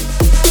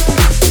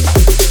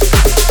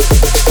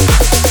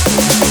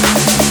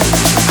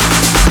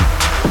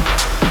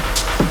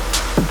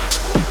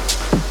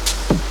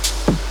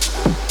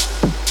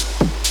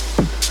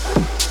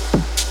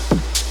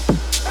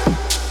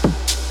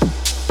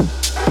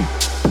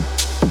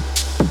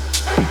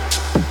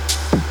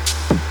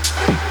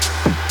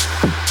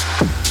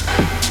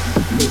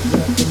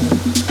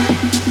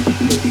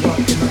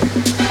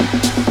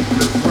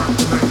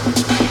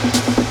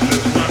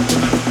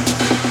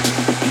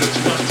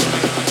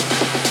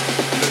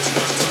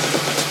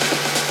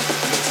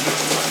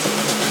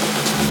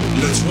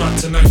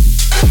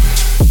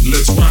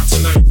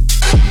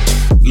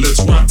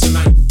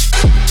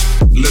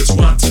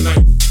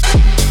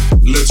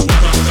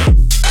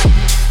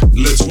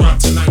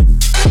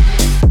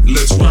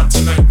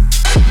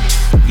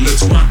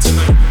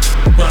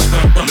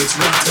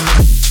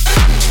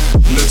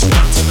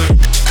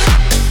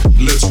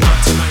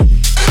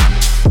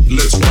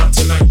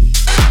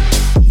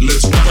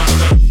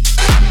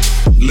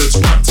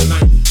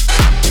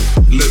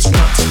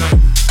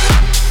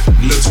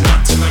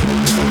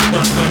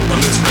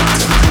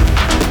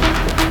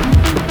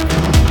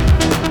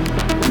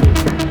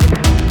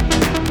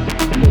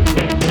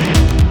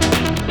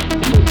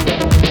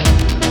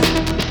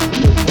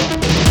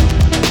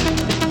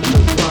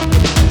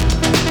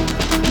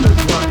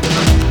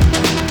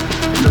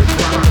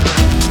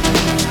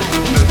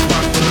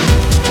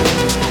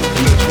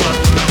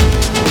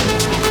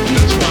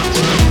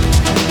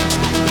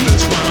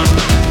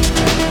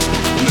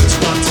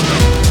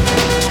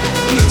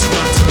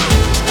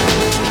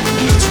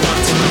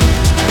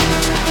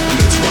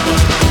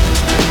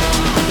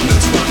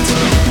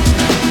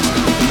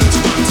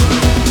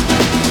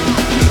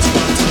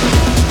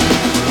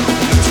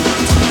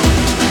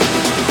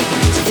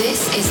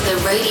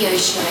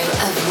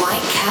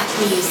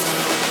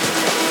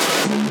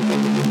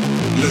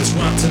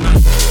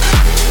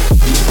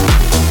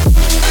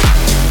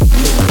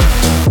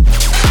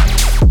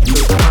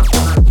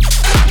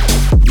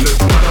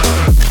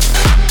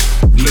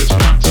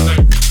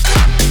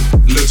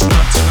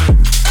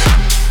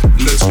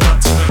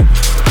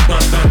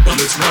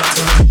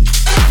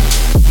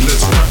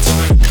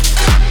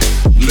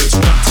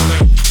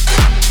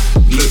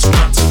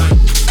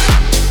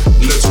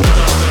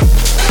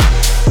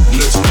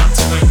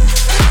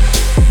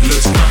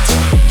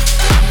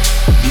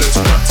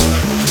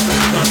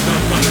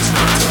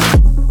 Let's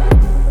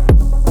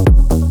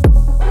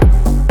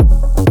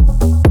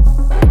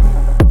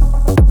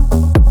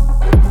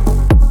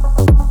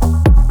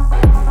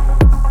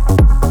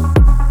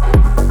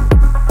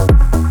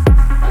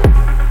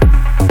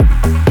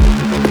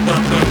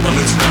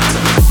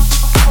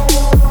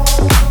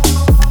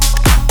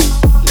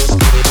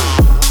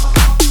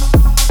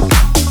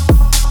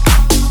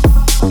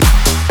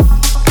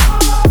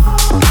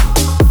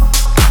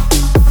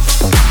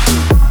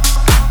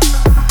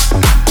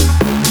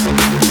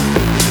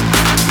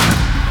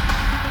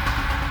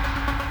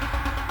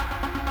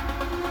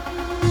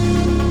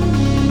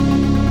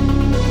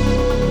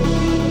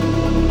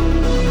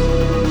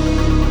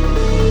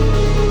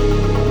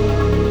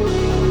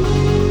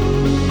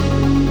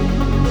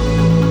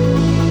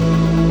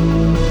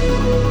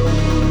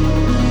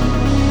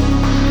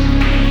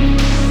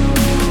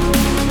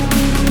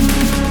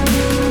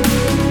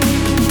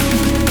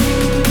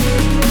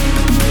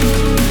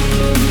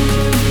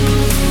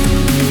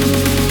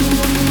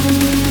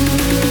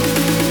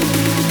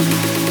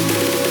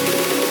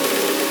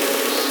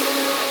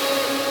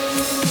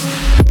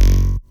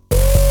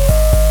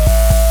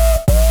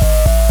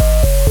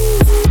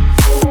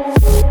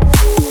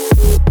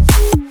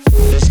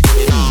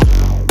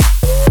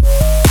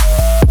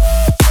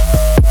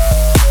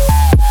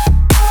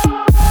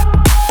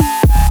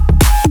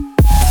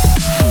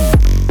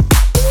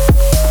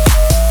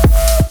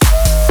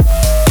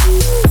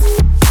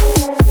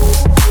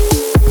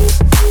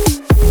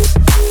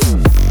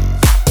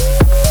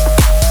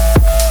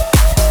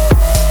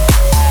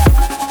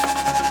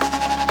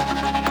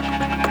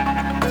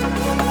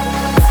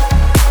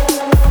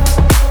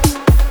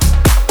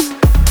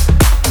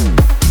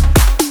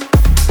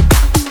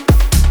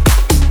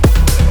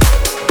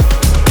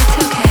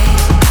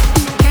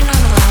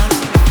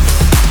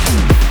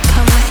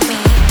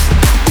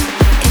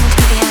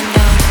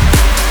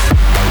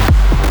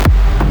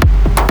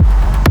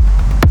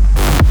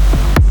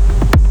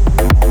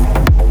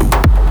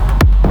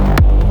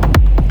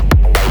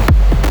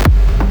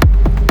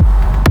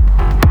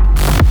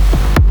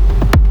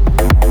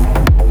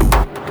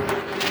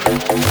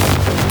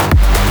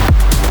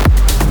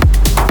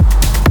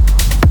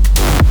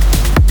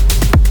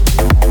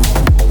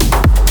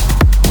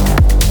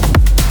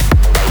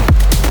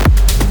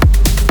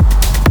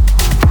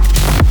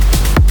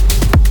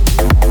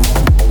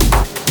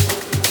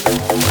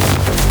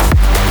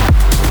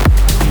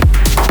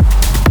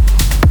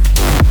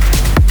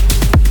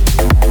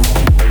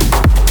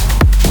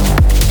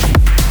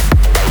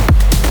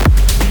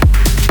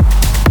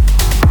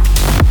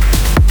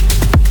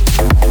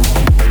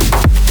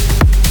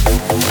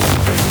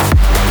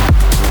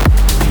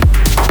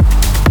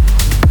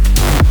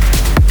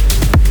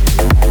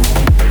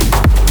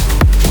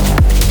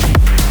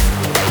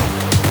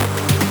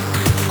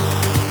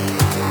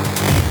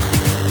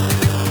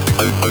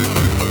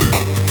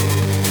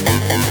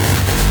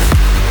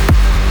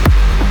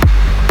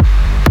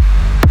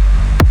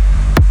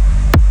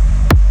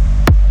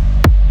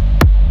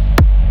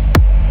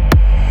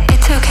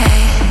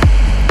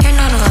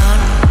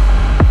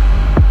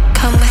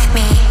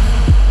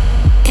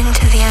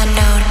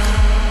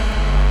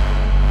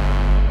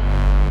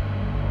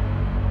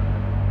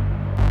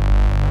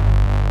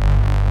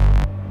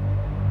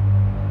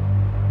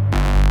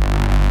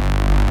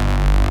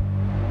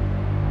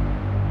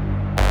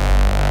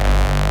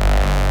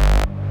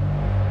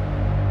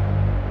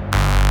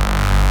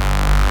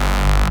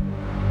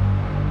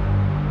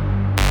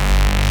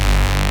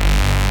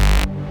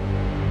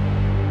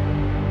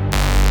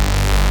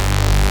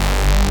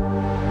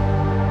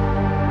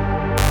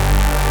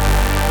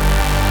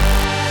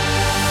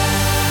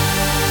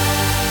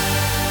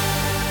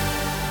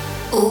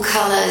All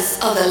colors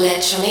of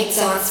electronic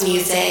dance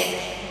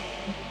music.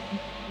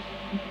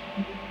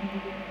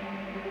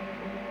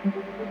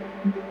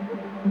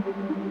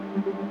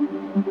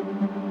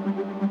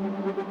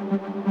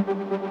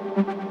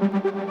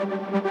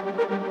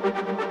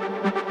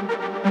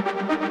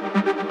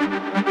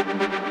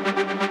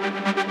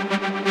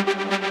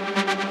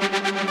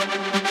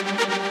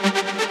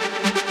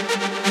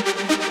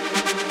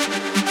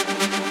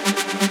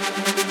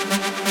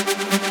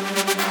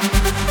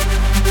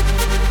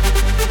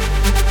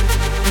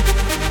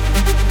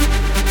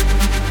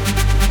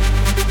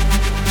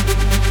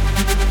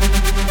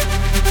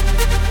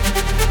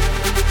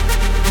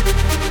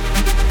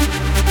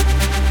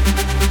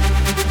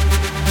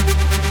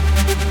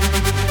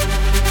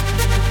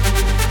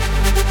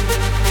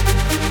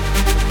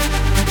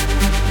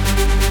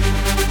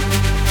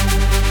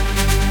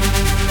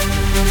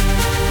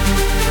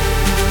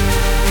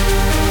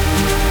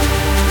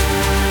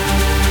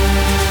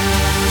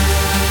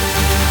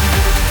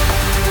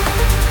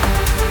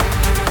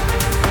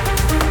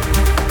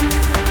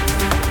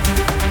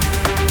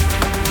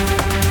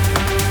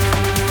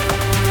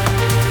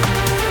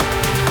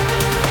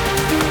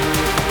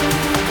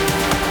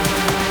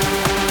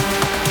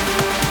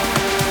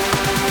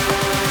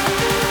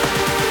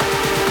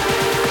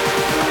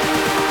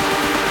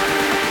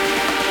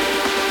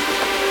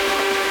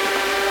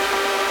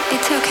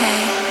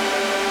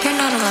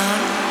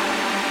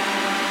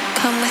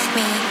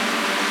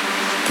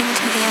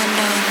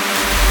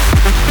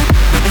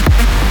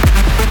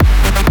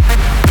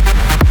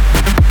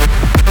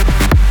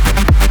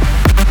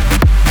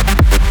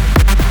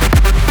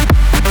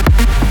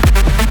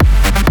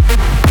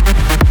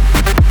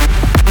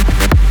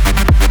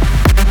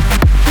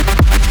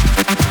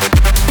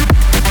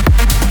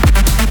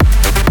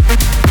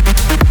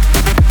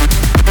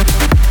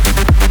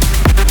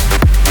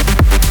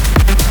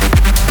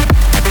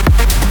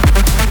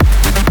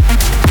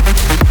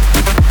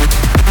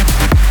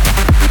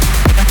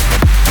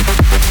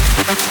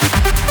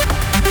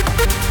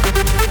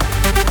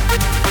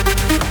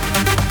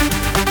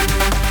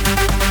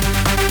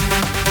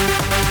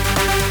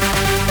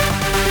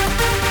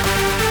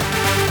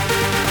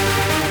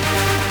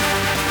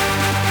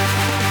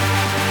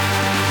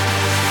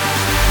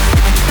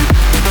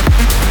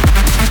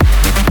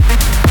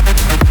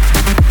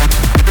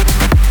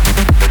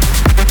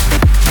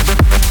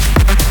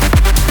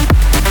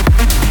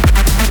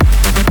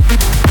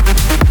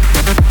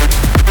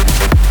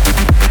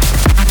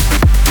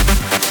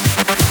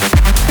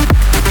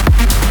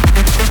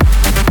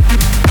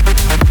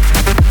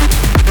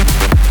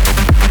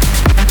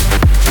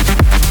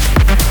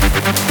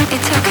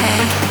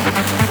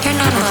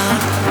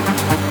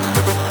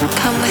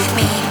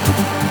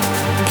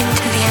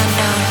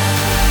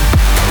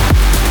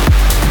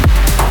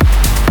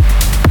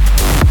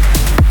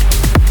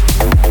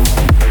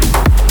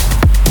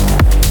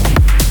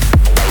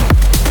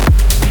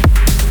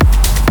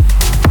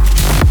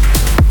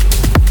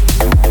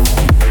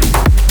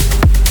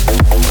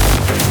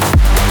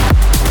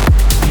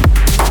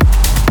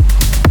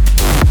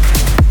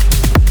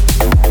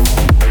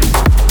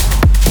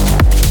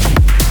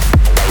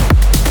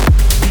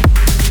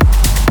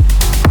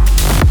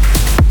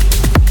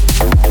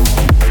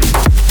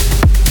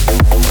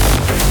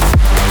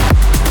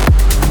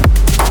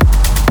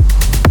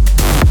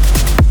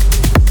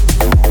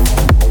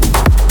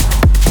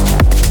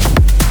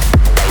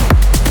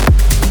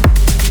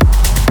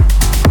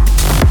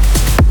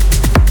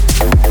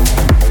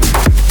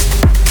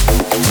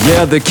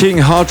 Yeah, the King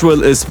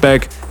Hardwell is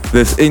back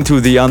with Into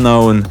the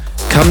Unknown.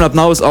 Coming up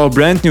now is our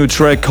brand new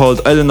track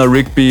called Eleanor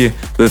Rigby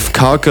with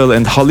Karkel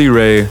and Holly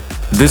Ray.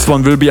 This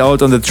one will be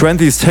out on the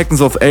 22nd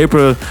of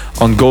April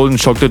on Golden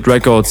Chocolate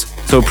Records.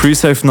 So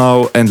pre-save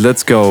now and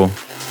let's go.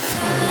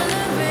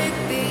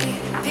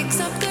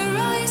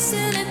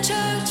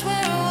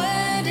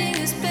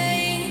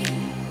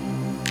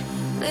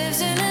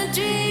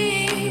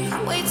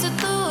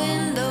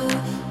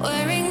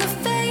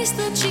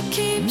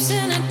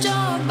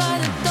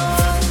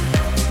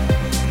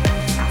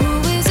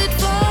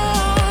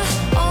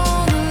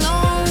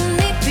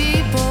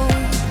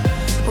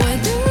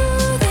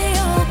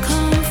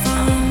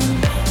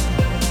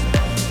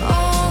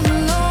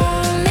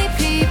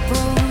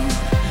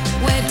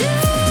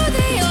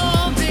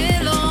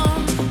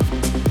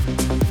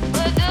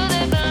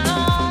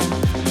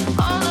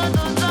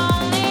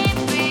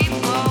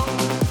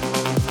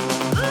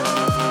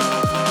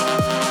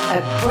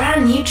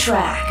 New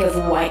track of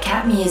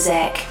Whitecap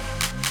Music.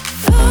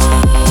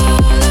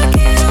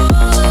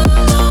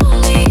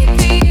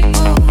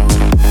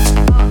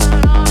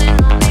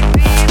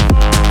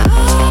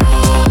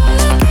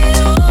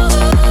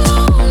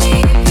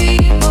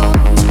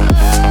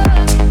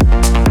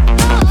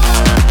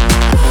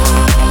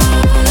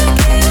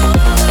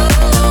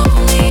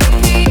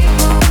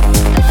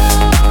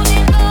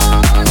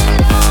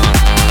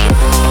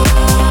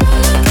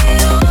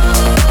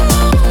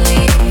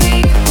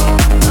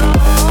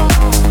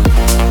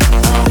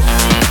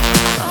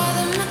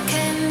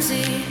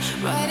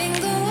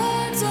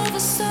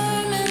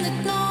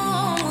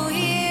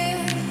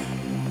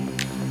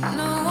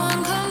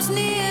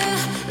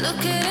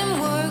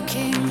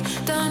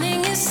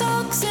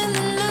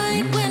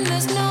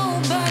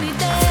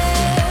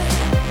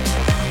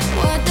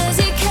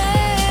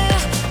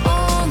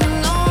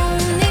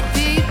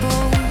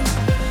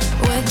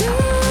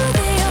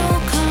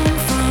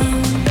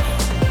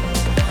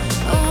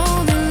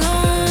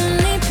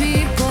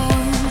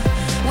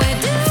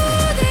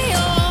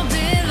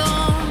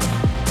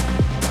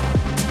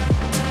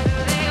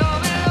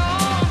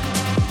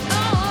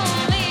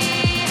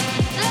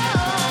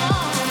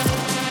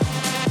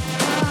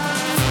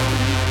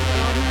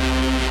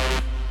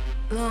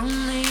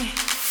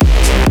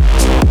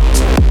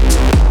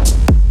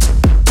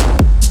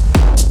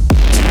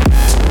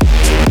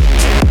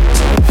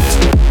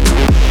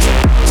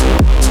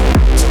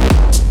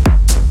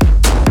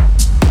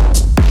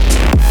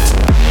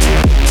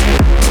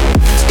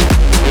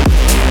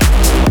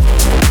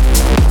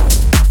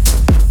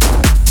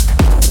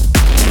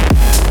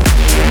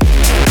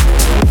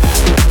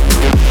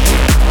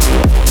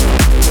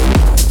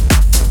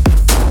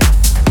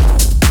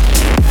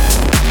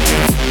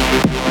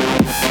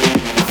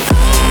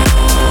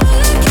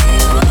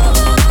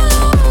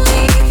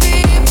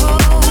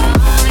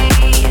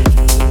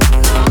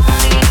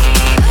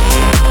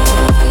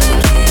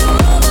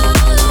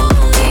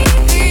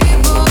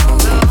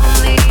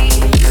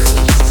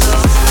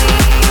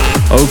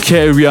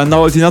 Okay, we are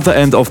now at another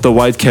end of the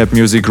Whitecap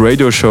Music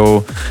Radio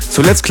Show.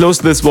 So let's close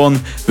this one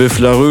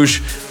with La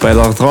Rouge by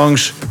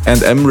L'Artrange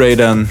and M.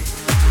 Raiden.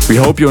 We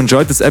hope you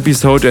enjoyed this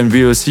episode and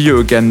we will see you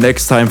again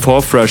next time for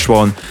a fresh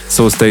one.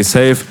 So stay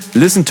safe,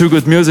 listen to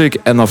good music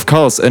and of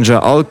course enjoy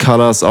all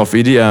colors of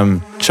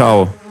EDM.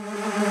 Ciao.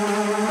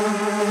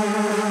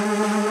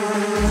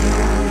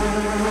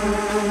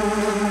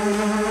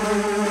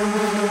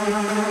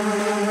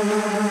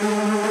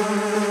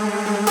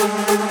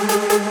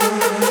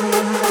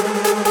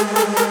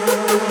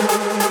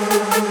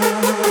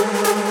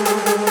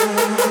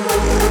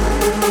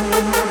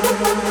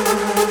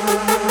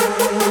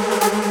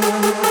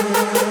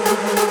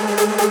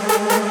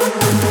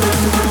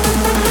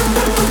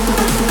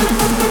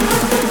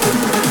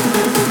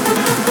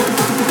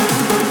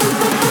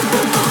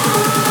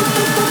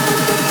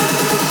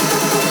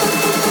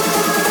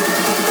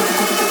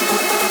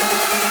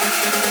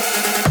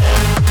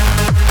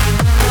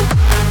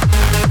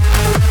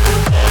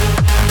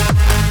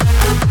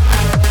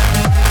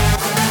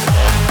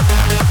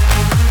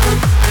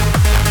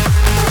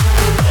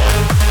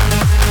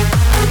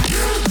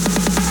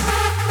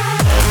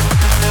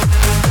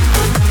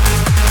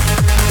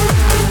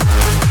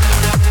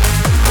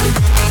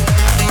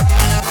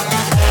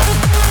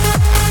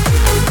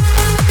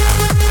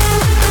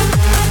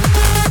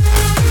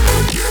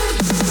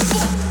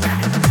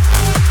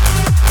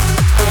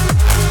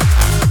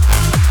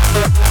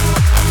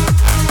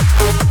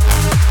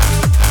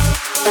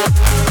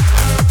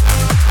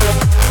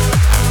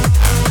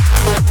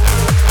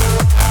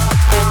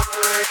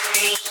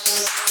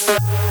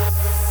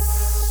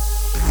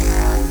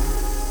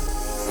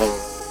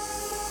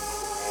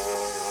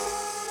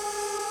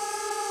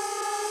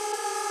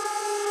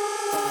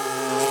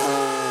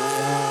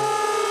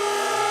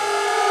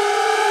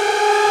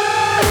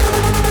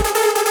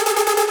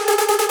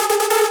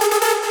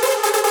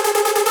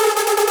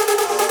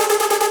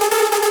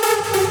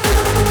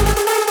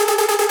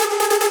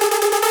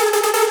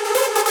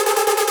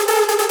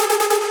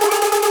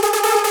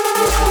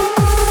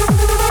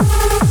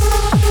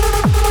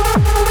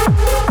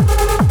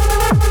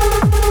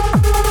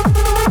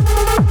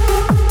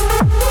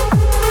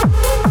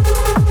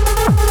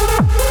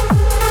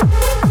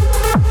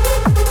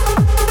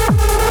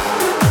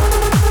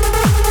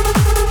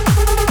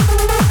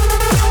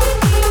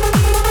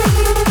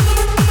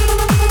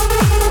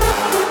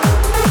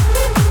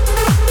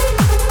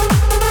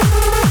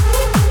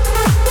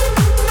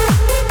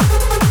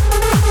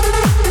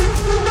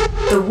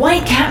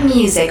 Whitecap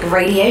Music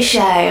Radio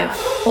Show.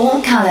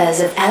 All colors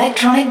of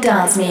electronic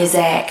dance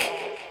music.